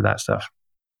 to be for that stuff.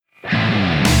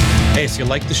 Hey, if you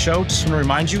like the show, just want to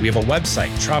remind you, we have a website,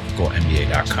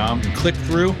 tropicalmba.com. You can click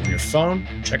through on your phone,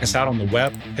 check us out on the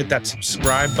web, hit that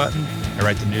subscribe button. I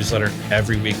write the newsletter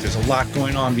every week. There's a lot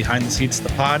going on behind the scenes of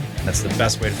the pod. That's the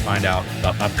best way to find out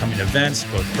about upcoming events,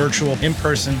 both virtual, in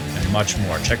person, and much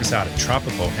more. Check us out at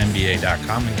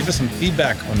tropicalmba.com and give us some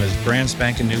feedback on this brand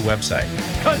spanking new website.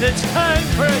 Because it's time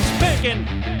for a spanking.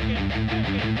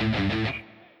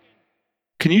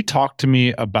 Can you talk to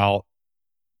me about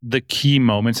the key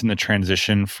moments in the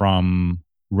transition from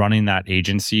running that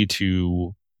agency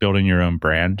to building your own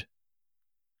brand?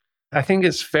 I think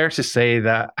it's fair to say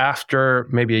that after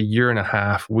maybe a year and a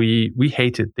half, we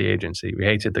hated the agency. We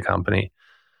hated the company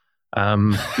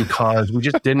because we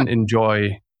just didn't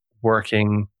enjoy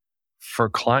working for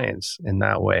clients in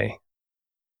that way.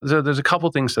 So there's a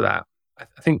couple things to that.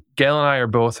 I think Gail and I are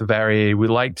both we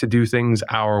like to do things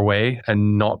our way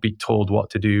and not be told what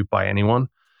to do by anyone.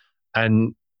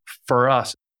 And for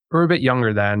us, we're a bit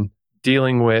younger then,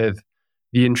 dealing with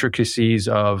the intricacies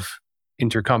of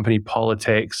intercompany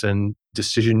politics and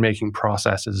decision-making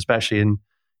processes, especially in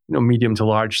medium to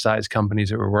large size companies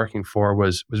that we're working for,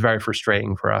 was very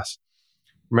frustrating for us.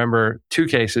 Remember two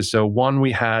cases. So one,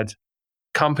 we had a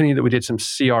company that we did some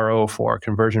CRO for,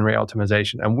 conversion rate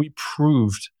optimization, and we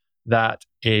proved that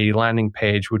a landing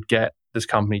page would get this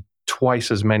company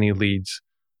twice as many leads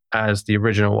as the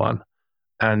original one.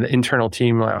 And the internal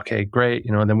team like, okay, great.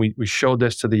 And then we showed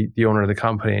this to the owner of the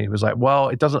company. He was like, well,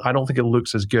 I don't think it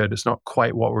looks as good. It's not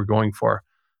quite what we're going for.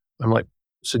 I'm like,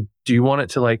 so do you want it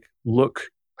to like look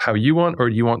how you want, or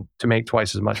do you want to make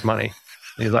twice as much money?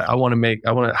 And he's like, I want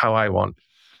it how I want.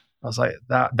 I was like,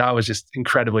 that was just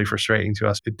incredibly frustrating to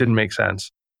us. It didn't make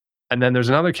sense. And then there's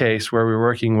another case where we were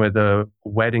working with a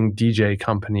wedding DJ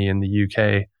company in the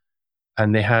UK,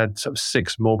 and they had sort of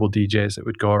 6 mobile DJs that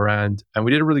would go around, and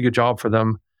we did a really good job for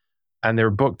them, and they were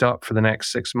booked up for the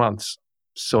next 6 months.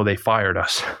 So they fired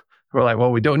us. We're like,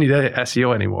 well, we don't need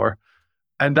SEO anymore.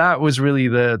 And that was really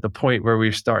the point where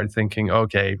we started thinking,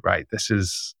 okay, right, this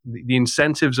is the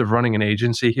incentives of running an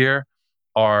agency here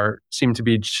seem to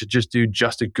be to just do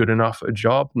just a good enough a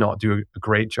job, not do a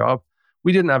great job.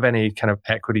 We didn't have any kind of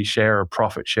equity share or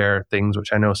profit share things,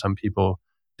 which I know some people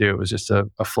do. It was just a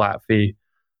flat fee.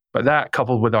 But that,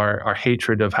 coupled with our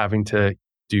hatred of having to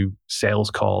do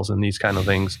sales calls and these kind of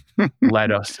things,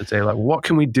 led us to say, like, what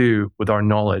can we do with our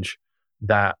knowledge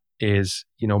that is,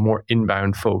 more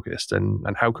inbound focused, and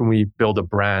how can we build a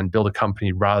brand, build a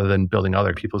company rather than building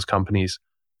other people's companies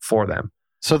for them?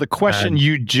 So the question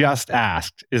you just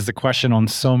asked is the question on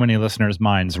so many listeners'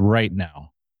 minds right now.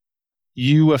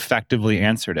 You effectively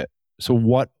answered it. So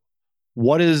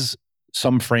what is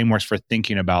some frameworks for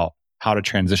thinking about how to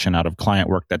transition out of client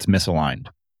work that's misaligned?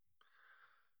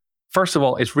 First of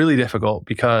all, it's really difficult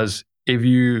because if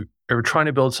you are trying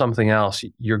to build something else,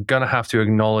 you're going to have to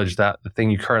acknowledge that the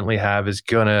thing you currently have is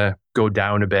going to go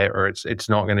down a bit, or it's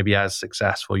not going to be as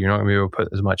successful. You're not going to be able to put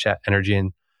as much energy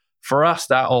in. For us,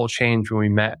 that all changed when we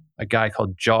met a guy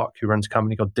called Jock, who runs a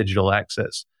company called Digital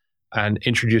Exits, and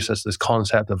introduced us to this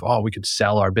concept of, we could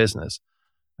sell our business.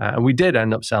 And we did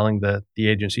end up selling the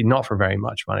agency, not for very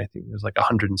much money. I think it was like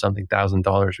 $100 and something thousand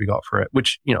we got for it,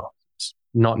 which, it's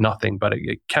not nothing, but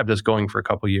it kept us going for a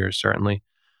couple of years, certainly.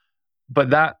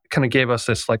 But that kind of gave us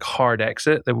this like hard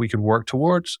exit that we could work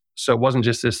towards. So it wasn't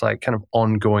just this like kind of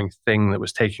ongoing thing that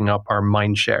was taking up our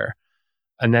mind share.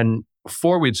 And then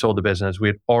before we'd sold the business, we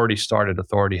had already started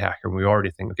Authority Hacker, and we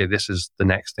already think, okay, this is the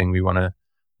next thing we want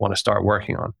to start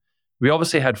working on. We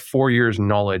obviously had 4 years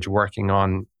knowledge working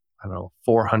on,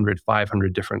 400,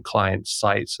 500 different client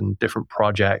sites and different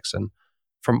projects and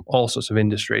from all sorts of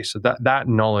industries. So that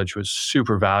knowledge was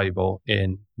super valuable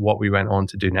in what we went on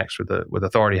to do next with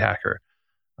Authority Hacker.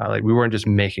 We weren't just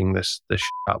making this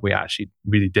up. We actually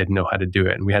really did know how to do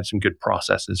it. And we had some good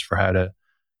processes for how to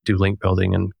do link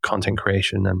building and content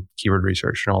creation and keyword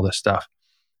research and all this stuff.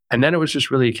 And then it was just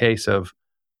really a case of,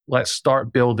 let's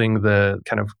start building the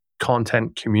kind of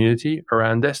content community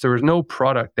around this. There was no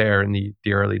product there in the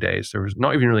early days. There was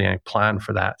not even really any plan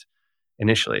for that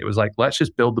initially. It was like, let's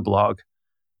just build the blog,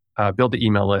 build the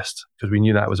email list, because we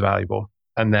knew that was valuable,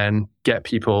 and then get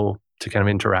people to kind of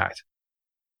interact.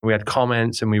 We had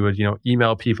comments, and we would,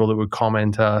 email people that would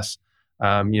comment us,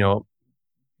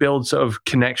 build sort of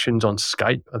connections on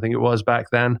Skype, I think it was back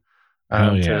then,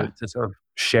 to sort of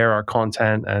share our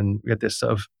content. And we had this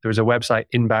there was a website,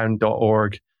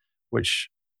 inbound.org, which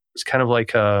was kind of like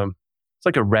it's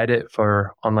like a Reddit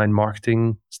for online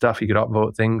marketing stuff. You could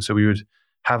upvote things. So we would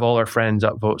have all our friends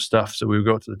upvote stuff. So we would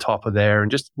go to the top of there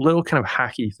and just little kind of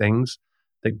hacky things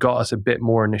that got us a bit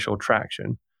more initial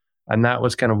traction. And that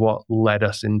was kind of what led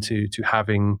us into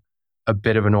having a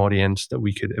bit of an audience that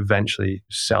we could eventually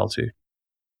sell to.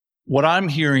 What I'm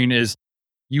hearing is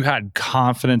you had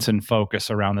confidence and focus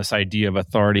around this idea of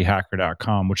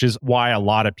authorityhacker.com, which is why a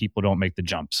lot of people don't make the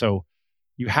jump. So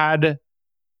you had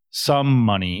some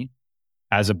money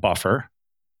as a buffer,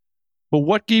 but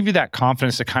what gave you that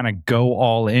confidence to kind of go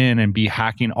all in and be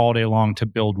hacking all day long to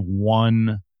build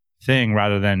one thing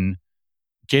rather than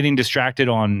getting distracted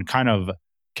on kind of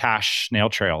cash snail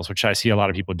trails, which I see a lot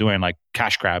of people doing, like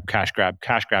cash grab.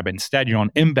 Instead, you're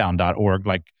on inbound.org,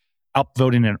 like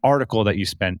upvoting an article that you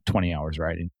spent 20 hours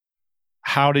writing.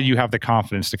 How did you have the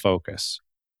confidence to focus?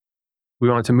 We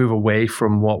wanted to move away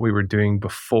from what we were doing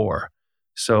before.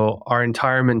 So our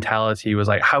entire mentality was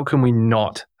like, how can we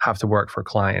not have to work for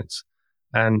clients?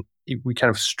 And we kind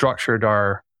of structured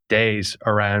our days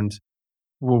around,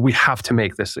 well, we have to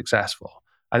make this successful.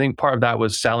 I think part of that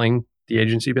was selling the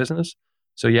agency business.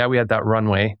 So yeah, we had that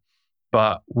runway,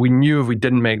 but we knew if we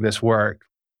didn't make this work,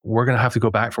 we're going to have to go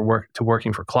back to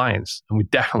working for clients. And we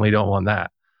definitely don't want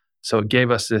that. So it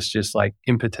gave us this just like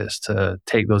impetus to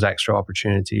take those extra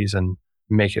opportunities and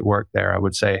make it work there, I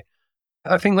would say.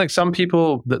 I think like some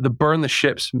people, the burn the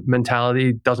ships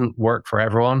mentality doesn't work for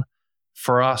everyone.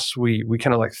 For us, we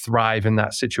kind of like thrive in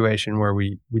that situation where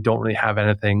we don't really have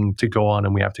anything to go on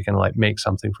and we have to kind of like make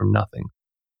something from nothing.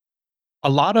 A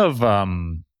lot of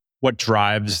what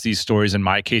drives these stories in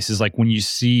my case is like when you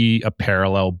see a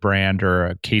parallel brand or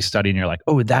a case study and you're like,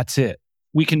 oh, that's it.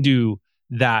 We can do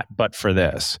that, but for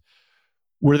this.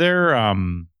 Were there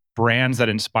brands that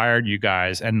inspired you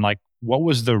guys? And like, what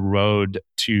was the road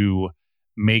to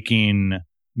making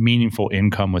meaningful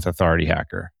income with Authority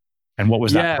Hacker? And what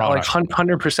was that product? Yeah, like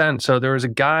 100%. So there was a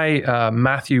guy,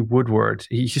 Matthew Woodward.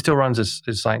 He still runs his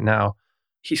site now.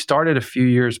 He started a few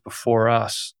years before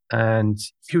us and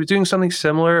he was doing something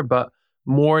similar, but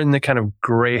more in the kind of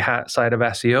gray hat side of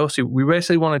SEO. So we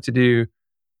basically wanted to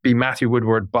be Matthew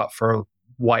Woodward, but for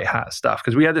white hat stuff.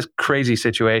 Because we had this crazy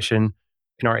situation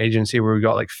in our agency where we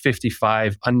got like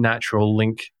 55 unnatural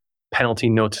link penalty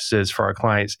notices for our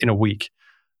clients in a week.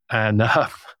 And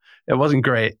it wasn't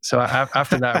great. So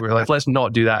after that, we were like, let's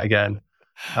not do that again.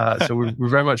 So we're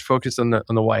very much focused on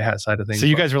the white hat side of things. So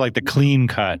you guys were like the clean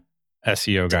cut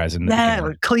SEO guys in the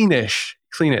beginning.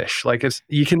 Cleanish. Like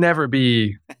you can never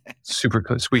be super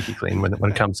squeaky clean when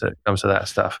it comes to that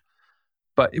stuff.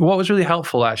 But what was really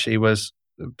helpful actually was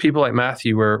people like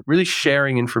Matthew were really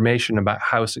sharing information about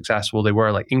how successful they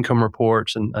were, like income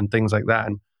reports and things like that.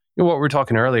 And you know, what we were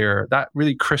talking earlier, that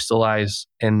really crystallized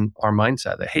in our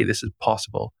mindset that, hey, this is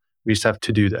possible. We just have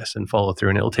to do this and follow through,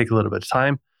 and it'll take a little bit of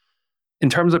time. In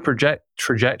terms of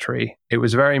trajectory, it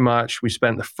was very much, we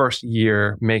spent the first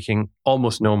year making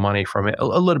almost no money from it, a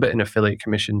little bit in affiliate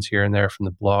commissions here and there from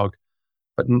the blog,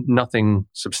 but nothing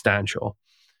substantial.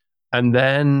 And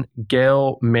then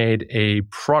Gail made a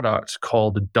product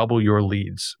called Double Your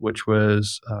Leads, which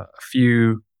was a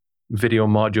few video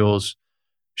modules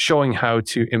showing how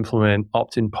to implement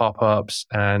opt-in pop-ups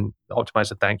and optimize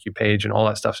the thank you page and all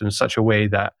that stuff in such a way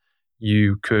that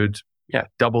you could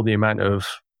double the amount of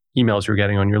emails you're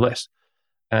getting on your list.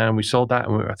 And we sold that.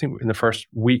 And I think in the first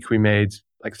week we made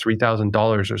like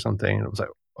 $3,000 or something. And it was like,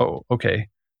 oh, okay,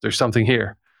 there's something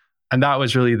here. And that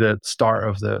was really the start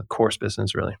of the course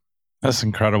business, really. That's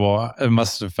incredible. It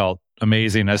must have felt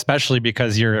amazing, especially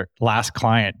because your last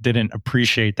client didn't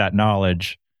appreciate that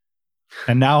knowledge.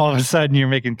 And now all of a sudden you're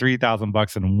making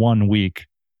 $3,000 in 1 week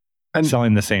and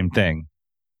selling the same thing.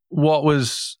 What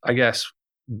was, I guess,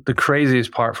 the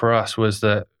craziest part for us was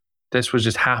that this was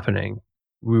just happening.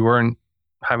 We weren't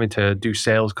having to do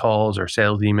sales calls or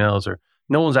sales emails, or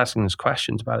no one's asking us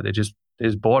questions about it. They just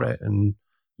bought it and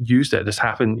used it. This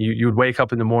happened. You would wake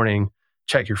up in the morning,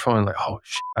 check your phone, like, oh,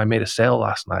 shit, I made a sale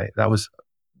last night. That was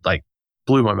like,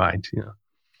 blew my mind. You know,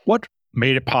 what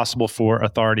made it possible for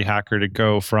Authority Hacker to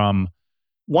go from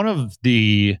one of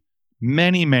the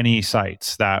many, many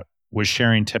sites that was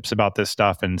sharing tips about this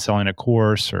stuff and selling a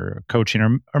course or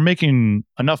coaching or making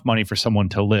enough money for someone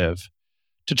to live,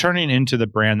 to turning into the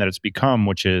brand that it's become,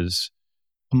 which is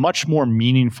a much more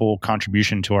meaningful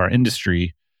contribution to our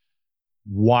industry?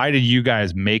 Why did you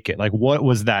guys make it? Like, what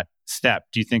was that step?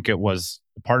 Do you think it was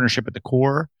the partnership at the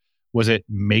core? Was it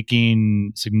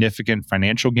making significant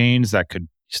financial gains that could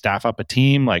staff up a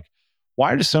team? Like,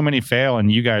 why do so many fail and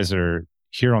you guys are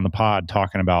here on the pod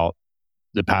talking about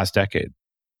the past decade?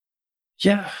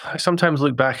 Yeah, I sometimes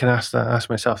look back and ask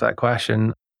myself that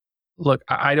question. Look,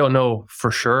 I don't know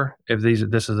for sure if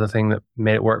this is the thing that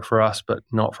made it work for us, but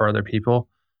not for other people.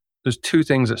 There's two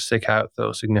things that stick out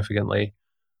though significantly.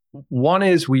 One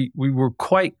is we were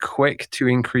quite quick to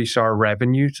increase our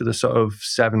revenue to the sort of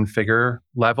 7-figure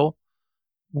level.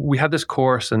 We had this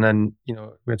course, and then we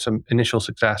had some initial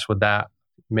success with that.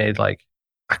 Made like,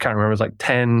 I can't remember, it was like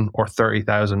 10 or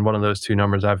 30,000, one of those two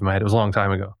numbers I have in my head. It was a long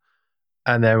time ago.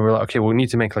 And then we're like, okay, well, we need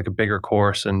to make like a bigger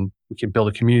course, and we can build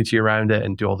a community around it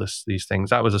and do all these things.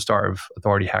 That was the start of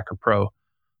Authority Hacker Pro.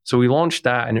 So we launched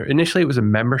that, and initially it was a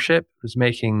membership. It was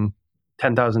making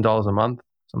 $10,000 a month,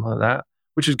 something like that,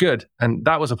 which is good. And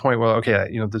that was a point where, okay,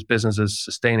 this business is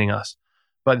sustaining us.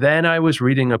 But then I was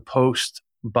reading a post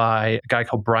by a guy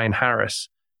called Brian Harris,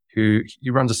 who he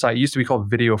runs a site. It used to be called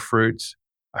Video Fruit.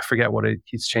 I forget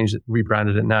he's changed it,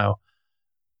 rebranded it now.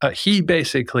 He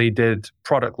basically did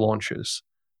product launches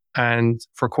and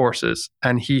for courses.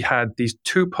 And he had these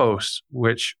 2 posts,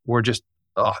 which were just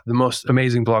the most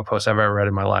amazing blog posts I've ever read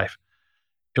in my life.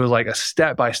 It was like a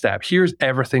step-by-step. Here's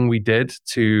everything we did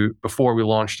before we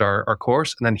launched our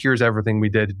course. And then here's everything we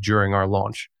did during our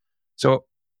launch. So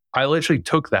I literally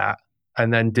took that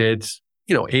and then did,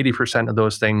 80% of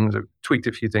those things, or tweaked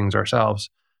a few things ourselves,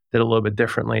 did a little bit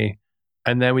differently.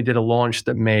 And then we did a launch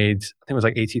that made, I think it was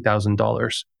like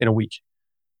 $80,000 in a week.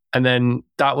 And then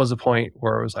that was the point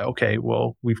where I was like, okay,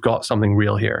 well, we've got something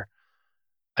real here.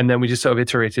 And then we just sort of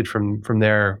iterated from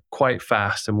there quite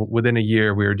fast. And within a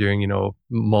year, we were doing,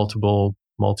 multiple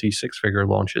multi-6-figure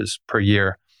launches per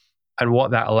year. And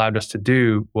what that allowed us to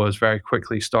do was very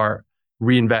quickly start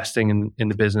reinvesting in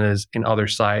the business, in other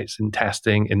sites, in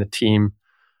testing, in the team,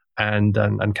 and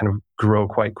kind of grow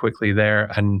quite quickly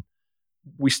there. And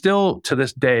we still, to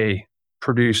this day,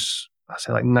 produce, I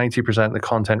say like 90% of the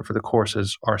content for the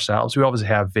courses ourselves. We obviously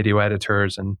have video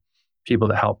editors and people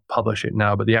that help publish it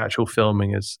now, but the actual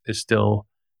filming is still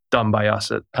done by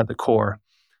us at the core.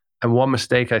 And one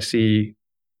mistake I see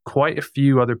quite a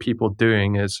few other people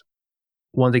doing is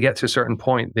when they get to a certain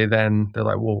point, they're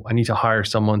like, well, I need to hire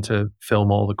someone to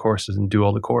film all the courses and do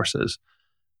all the courses.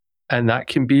 And that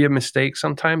can be a mistake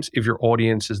sometimes if your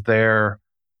audience is there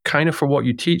kind of for what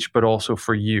you teach, but also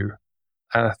for you.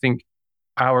 And I think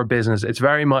our business, it's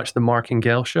very much the Mark and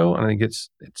Gail show. And I think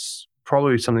it's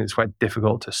probably something that's quite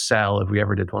difficult to sell if we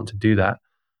ever did want to do that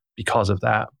because of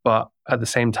that. But at the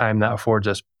same time, that affords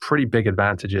us pretty big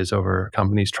advantages over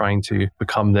companies trying to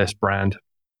become this brand.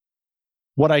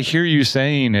 What I hear you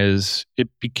saying is it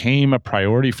became a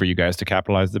priority for you guys to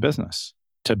capitalize the business,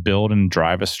 to build and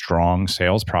drive a strong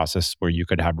sales process where you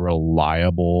could have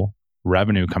reliable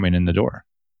revenue coming in the door.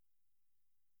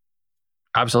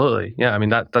 Absolutely. Yeah. I mean,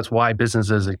 that's why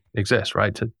businesses exist,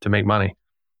 right? To make money.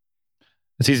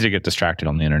 It's easy to get distracted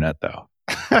on the internet, though.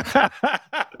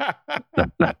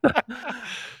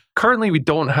 Currently, we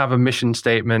don't have a mission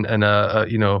statement and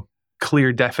a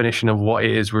clear definition of what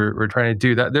it is we're trying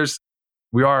to do.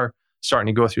 We are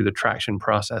starting to go through the traction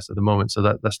process at the moment, so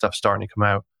that stuff's starting to come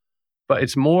out. But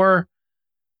it's more,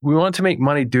 we want to make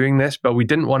money doing this, but we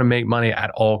didn't want to make money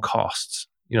at all costs.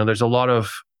 There's a lot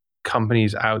of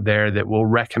companies out there that will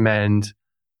recommend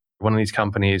one of these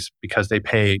companies because they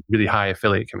pay really high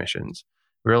affiliate commissions.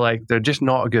 We're like, they're just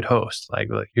not a good host. Like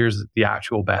here's the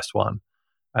actual best one.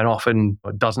 And often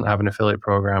it doesn't have an affiliate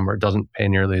program or it doesn't pay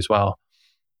nearly as well.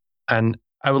 And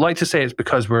I would like to say it's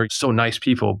because we're so nice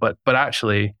people, but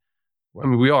actually, I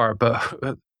mean, we are,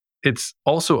 but it's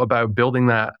also about building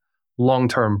that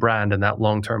long-term brand and that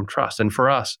long-term trust. And for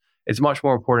us, it's much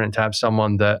more important to have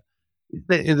someone that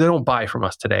they don't buy from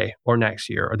us today or next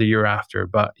year or the year after,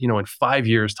 but in 5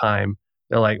 years' time,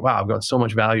 they're like, wow, I've got so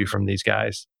much value from these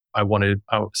guys.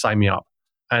 Sign me up.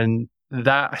 And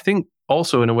that, I think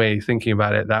also in a way, thinking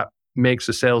about it, that makes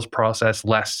the sales process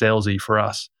less salesy for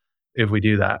us if we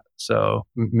do that. So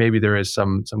maybe there is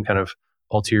some kind of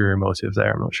ulterior motive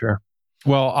there. I'm not sure.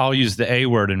 Well, I'll use the A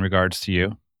word in regards to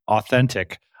you,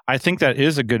 authentic. I think that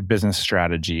is a good business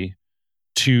strategy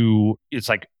it's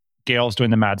like Gail's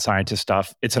doing the mad scientist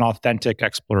stuff. It's an authentic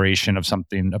exploration of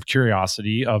something, of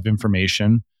curiosity, of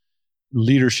information,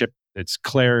 leadership. It's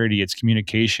clarity, it's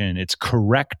communication, it's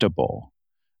correctable.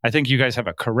 I think you guys have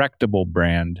a correctable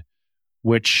brand,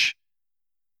 which,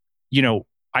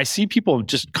 I see people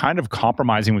just kind of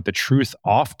compromising with the truth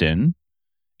often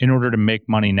in order to make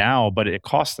money now, but it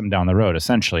costs them down the road,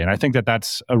 essentially. And I think that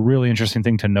that's a really interesting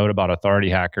thing to note about Authority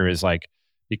Hacker is like,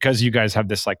 because you guys have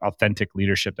this like authentic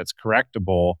leadership that's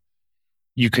correctable,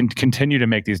 you can continue to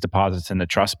make these deposits in the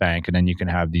trust bank, and then you can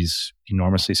have these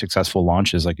enormously successful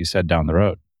launches, like you said, down the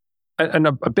road. And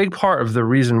a big part of the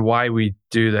reason why we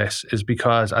do this is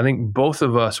because I think both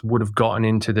of us would have gotten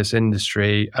into this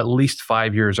industry at least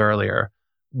 5 years earlier,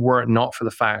 were it not for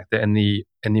the fact that in the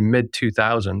mid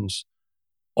 2000s,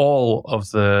 all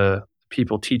of the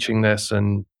people teaching this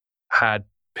and had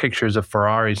pictures of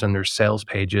Ferraris on their sales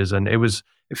pages, and it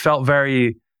felt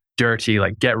very dirty,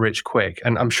 like get rich quick.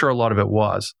 And I'm sure a lot of it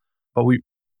was, but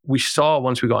we saw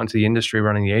once we got into the industry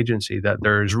running the agency that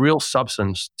there's real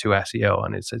substance to SEO,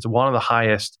 and it's one of the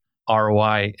highest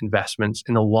ROI investments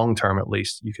in the long term, at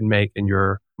least, you can make in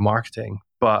your marketing.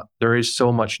 But there is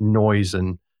so much noise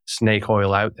and snake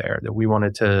oil out there that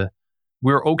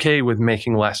we're okay with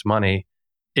making less money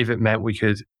if it meant we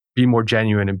could be more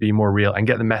genuine and be more real and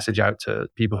get the message out to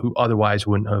people who otherwise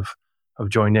wouldn't have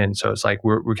joined in. So it's like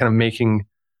we're kind of making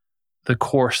the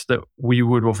course that we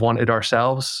would have wanted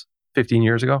ourselves 15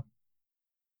 years ago.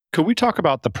 Could we talk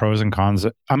about the pros and cons?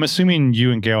 I'm assuming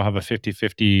you and Gail have a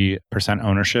 50-50%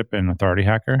 ownership in Authority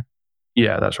Hacker.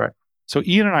 Yeah, that's right. So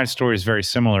Ian and I's story is very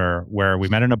similar, where we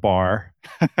met in a bar.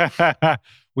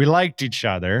 We liked each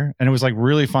other, and it was like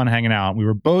really fun hanging out. We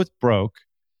were both broke.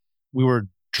 We were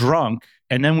drunk.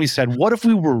 And then we said, what if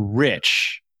we were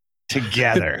rich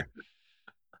together?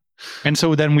 And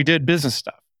so then we did business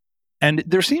stuff. And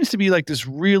there seems to be like this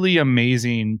really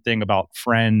amazing thing about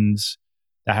friends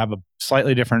that have a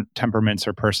slightly different temperaments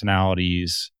or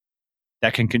personalities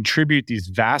that can contribute these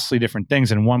vastly different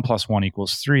things, and 1 + 1 =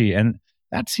 3. And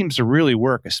that seems to really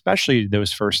work, especially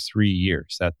those first 3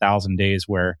 years, that 1,000 days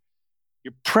where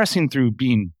you're pressing through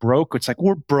being broke. It's like,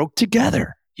 we're broke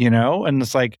together, And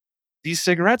it's like, these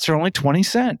cigarettes are only 20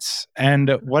 cents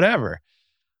and whatever.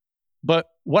 But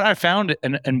what I found,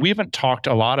 and we haven't talked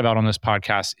a lot about on this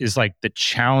podcast, is like the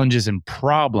challenges and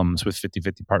problems with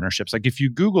 50-50 partnerships. Like if you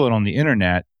Google it on the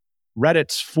internet,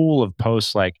 Reddit's full of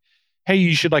posts like, hey,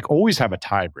 you should like always have a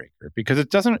tiebreaker, because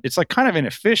it's like kind of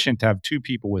inefficient to have two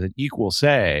people with an equal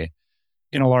say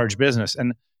in a large business.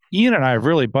 And Ian and I have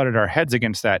really butted our heads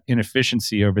against that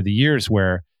inefficiency over the years,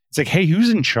 where it's like, hey, who's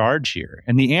in charge here?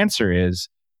 And the answer is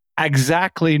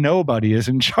exactly nobody is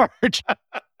in charge.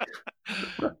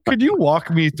 Could you walk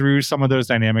me through some of those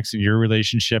dynamics in your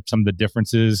relationship, some of the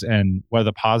differences, and what are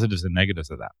the positives and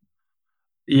negatives of that?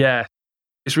 Yeah,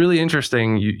 it's really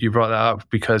interesting you brought that up,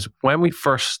 because when we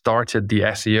first started the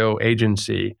SEO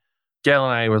agency, Gail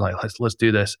and I were like, let's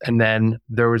do this. And then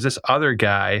there was this other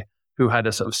guy who had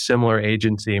a sort of similar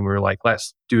agency, and we were like,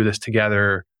 let's do this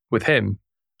together with him.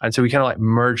 And so we kind of like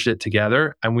merged it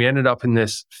together, and we ended up in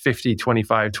this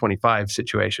 50-25-25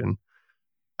 situation.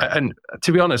 And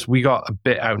to be honest, we got a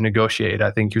bit out negotiated.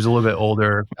 I think he was a little bit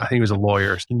older. I think he was a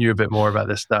lawyer, so he knew a bit more about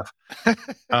this stuff.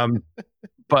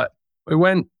 But it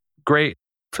went great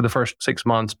for the first 6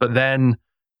 months. But then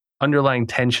underlying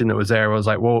tension that was there was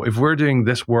like, well, if we're doing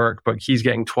this work, but he's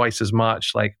getting twice as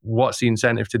much, like what's the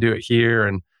incentive to do it here?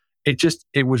 And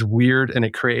it was weird, and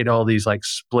it created all these like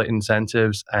split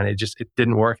incentives, and it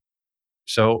didn't work.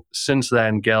 So since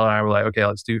then, Gail and I were like, okay,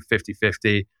 let's do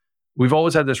 50-50. We've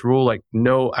always had this rule, like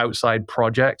no outside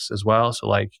projects as well. So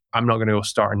like, I'm not going to go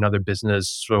start another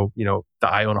business, so,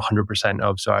 that I own 100%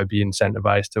 of. So I'd be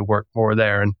incentivized to work more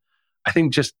there. And I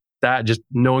think just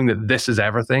knowing that this is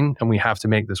everything and we have to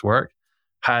make this work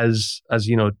has,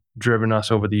 driven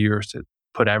us over the years to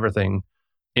put everything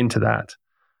into that.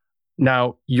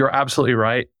 Now, you're absolutely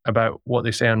right about what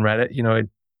they say on Reddit.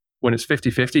 When it's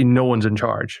 50-50, no one's in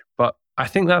charge. But I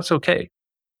think that's okay.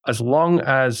 As long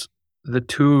as the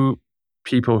two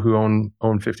people who own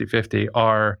 50-50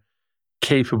 are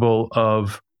capable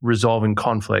of resolving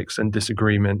conflicts and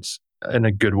disagreements in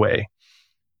a good way.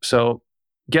 So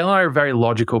Gail and I are very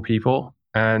logical people.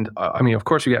 And I mean, of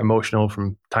course, we get emotional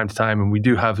from time to time, and we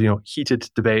do have, heated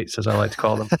debates, as I like to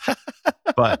call them.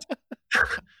 But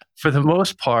for the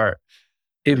most part,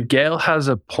 if Gail has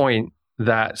a point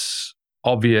that's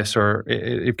obvious, or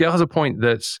if Gail has a point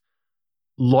that's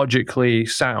logically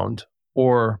sound,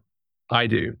 or I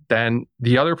do, then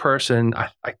the other person,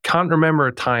 I can't remember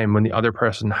a time when the other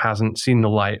person hasn't seen the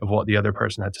light of what the other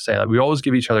person had to say. Like, we always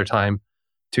give each other time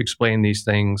to explain these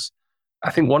things. I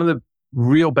think one of the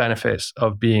real benefits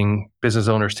of being business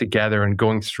owners together and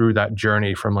going through that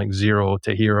journey from like zero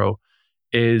to hero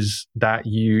is that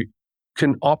you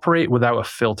can operate without a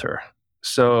filter.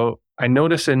 So I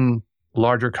notice in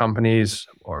larger companies,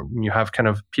 or when you have kind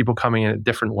of people coming in at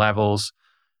different levels,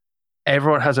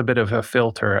 everyone has a bit of a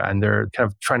filter, and they're kind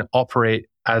of trying to operate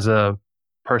as a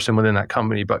person within that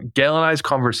company. But Gail and I's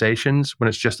conversations, when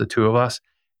it's just the two of us,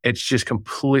 it's just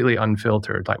completely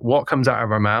unfiltered. Like, what comes out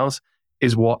of our mouths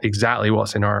is exactly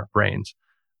what's in our brains.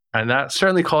 And that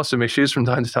certainly caused some issues from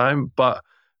time to time, but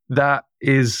that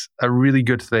is a really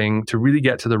good thing to really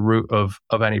get to the root of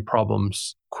any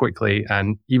problems quickly.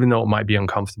 And even though it might be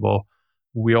uncomfortable,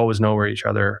 we always know where each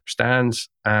other stands,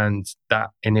 and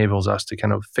that enables us to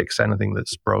kind of fix anything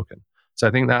that's broken. So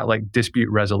I think that like dispute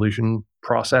resolution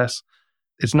process,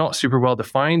 it's not super well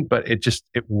defined, but it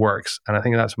works. And I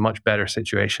think that's a much better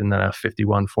situation than a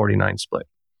 51-49 split.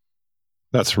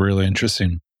 That's really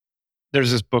interesting.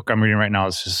 There's this book I'm reading right now.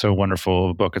 It's just so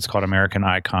wonderful book. It's called American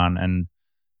Icon. And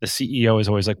the CEO is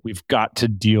always like, we've got to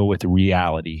deal with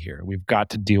reality here. We've got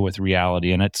to deal with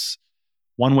reality. And it's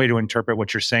one way to interpret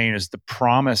what you're saying is the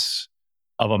promise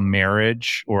of a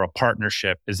marriage or a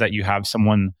partnership is that you have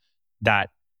someone that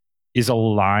is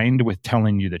aligned with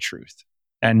telling you the truth.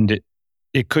 And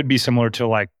it could be similar to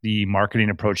like the marketing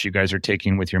approach you guys are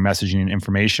taking with your messaging and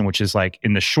information, which is like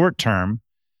in the short term,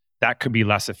 that could be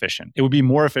less efficient. It would be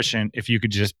more efficient if you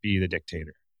could just be the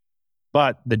dictator.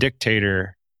 But the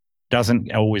dictator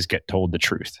doesn't always get told the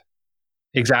truth.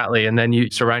 Exactly. And then you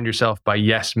surround yourself by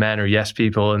yes men or yes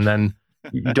people, and then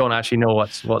you don't actually know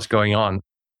what's going on.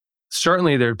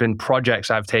 Certainly, there have been projects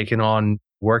I've taken on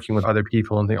working with other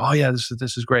people and think, oh yeah, this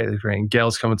is great. This is great. And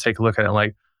Gail's come and take a look at it and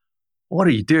like, what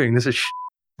are you doing? This is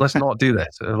let's not do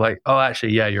this. And like, oh,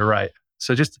 actually, yeah, you're right.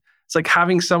 So just, it's like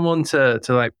having someone to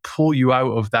like pull you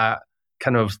out of that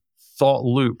kind of thought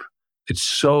loop. It's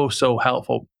so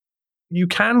helpful. You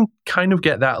can kind of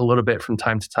get that a little bit from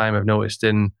time to time. I've noticed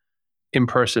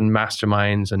in-person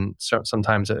masterminds and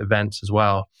sometimes at events as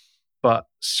well. But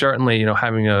certainly,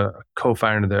 having a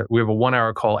co-founder that we have a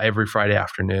 1-hour call every Friday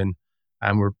afternoon,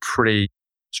 and we're pretty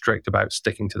strict about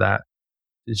sticking to that.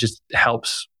 It just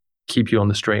helps keep you on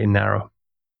the straight and narrow.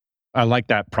 I like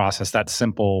that process. That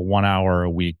simple 1 hour a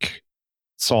week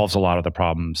solves a lot of the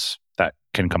problems that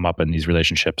can come up in these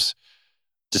relationships.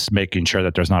 Just making sure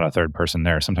that there's not a third person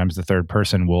there. Sometimes the third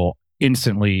person will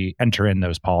instantly enter in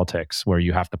those politics where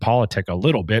you have to politic a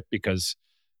little bit because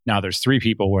now there's 3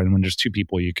 people, where when there's 2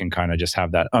 people, you can kind of just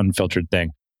have that unfiltered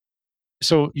thing.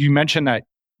 So you mentioned that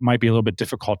might be a little bit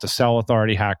difficult to sell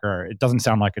Authority Hacker. It doesn't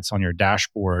sound like it's on your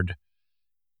dashboard.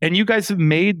 And you guys have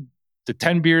made the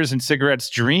 10 beers and cigarettes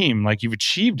dream. Like, you've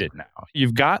achieved it now.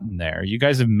 You've gotten there. You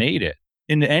guys have made it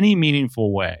in any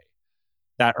meaningful way.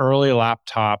 That early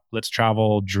laptop, let's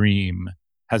travel dream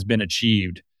has been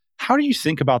achieved. How do you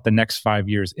think about the next 5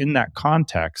 years in that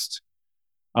context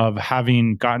of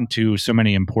having gotten to so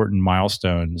many important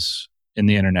milestones in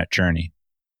the internet journey?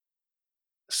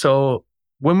 So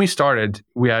when we started,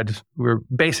 we were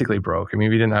basically broke. I mean,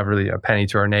 we didn't have really a penny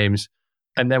to our names.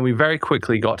 And then we very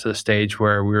quickly got to the stage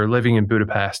where we were living in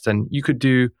Budapest, and you could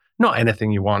do not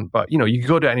anything you want, but you could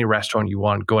go to any restaurant you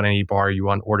want, go in any bar you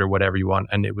want, order whatever you want.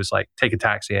 And it was like, take a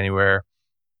taxi anywhere,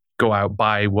 go out,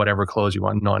 buy whatever clothes you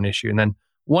want, not an issue. And then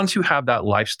once you have that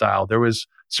lifestyle, there was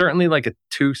certainly like a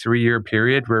 2-3 year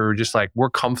period where we're just like, we're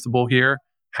comfortable here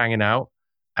hanging out.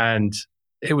 And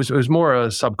it was more a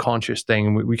subconscious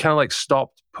thing. We kind of like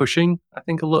stopped pushing, I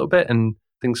think, a little bit, and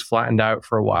things flattened out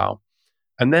for a while.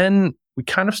 And then we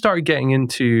kind of started getting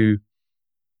into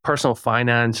personal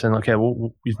finance and, okay,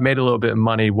 well, we've made a little bit of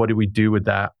money. What do we do with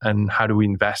that? And how do we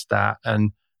invest that?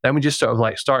 And then we just sort of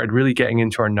like started really getting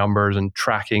into our numbers and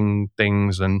tracking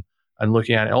things and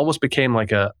looking at it. It almost became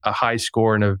like a high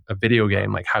score in a video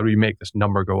game. Like, how do we make this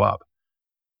number go up?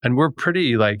 And we're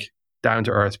pretty like down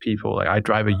to earth people. Like, I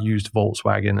drive a used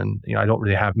Volkswagen, and I don't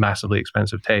really have massively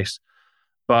expensive taste,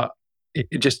 but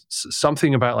it just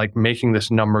something about like making this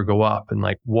number go up and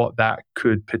like what that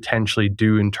could potentially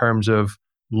do in terms of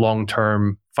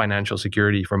long-term financial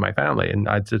security for my family. And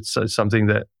it's something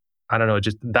that, I don't know,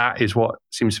 just that is what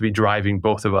seems to be driving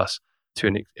both of us to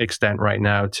an extent right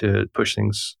now to push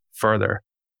things further.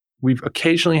 We've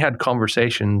occasionally had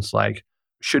conversations like,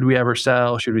 should we ever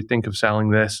sell? Should we think of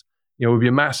selling this? It would be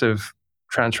a massive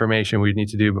transformation we'd need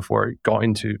to do before it got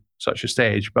into such a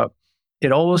stage. But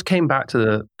it always came back to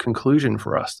the conclusion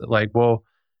for us that like, well,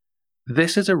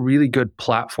 this is a really good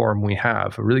platform we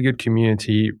have, a really good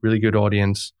community, really good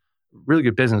audience, really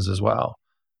good business as well.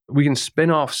 We can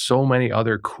spin off so many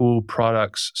other cool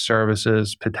products,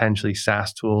 services, potentially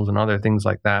SaaS tools and other things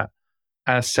like that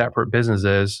as separate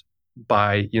businesses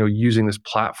by, using this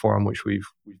platform, which we've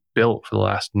built for the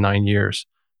last 9 years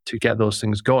to get those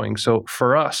things going. So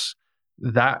for us,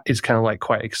 that is kind of like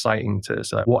quite exciting to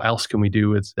say, what else can we do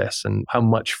with this and how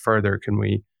much further can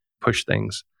we push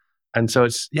things? And so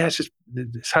it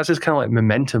has this kind of like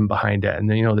momentum behind it. And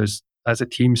then, there's, as a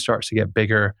team starts to get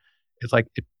bigger, it's like,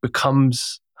 it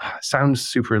becomes, sounds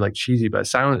super like cheesy, but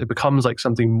it becomes like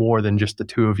something more than just the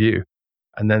two of you.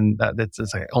 And then it's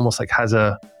like almost like has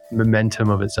a momentum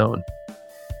of its own.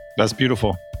 That's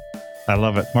beautiful. I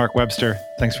love it. Mark Webster,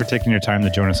 thanks for taking your time to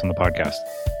join us on the podcast.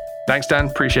 Thanks, Dan.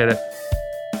 Appreciate it.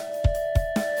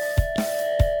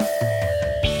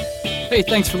 Hey,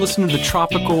 thanks for listening to the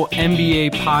Tropical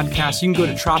MBA podcast. You can go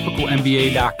to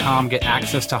tropicalmba.com, get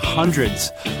access to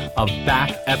hundreds of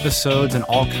back episodes and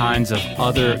all kinds of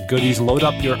other goodies. Load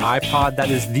up your iPod.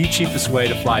 That is the cheapest way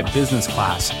to fly business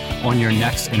class on your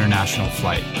next international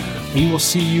flight. We will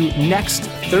see you next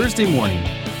Thursday morning,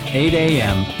 8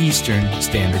 a.m. Eastern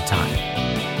Standard Time.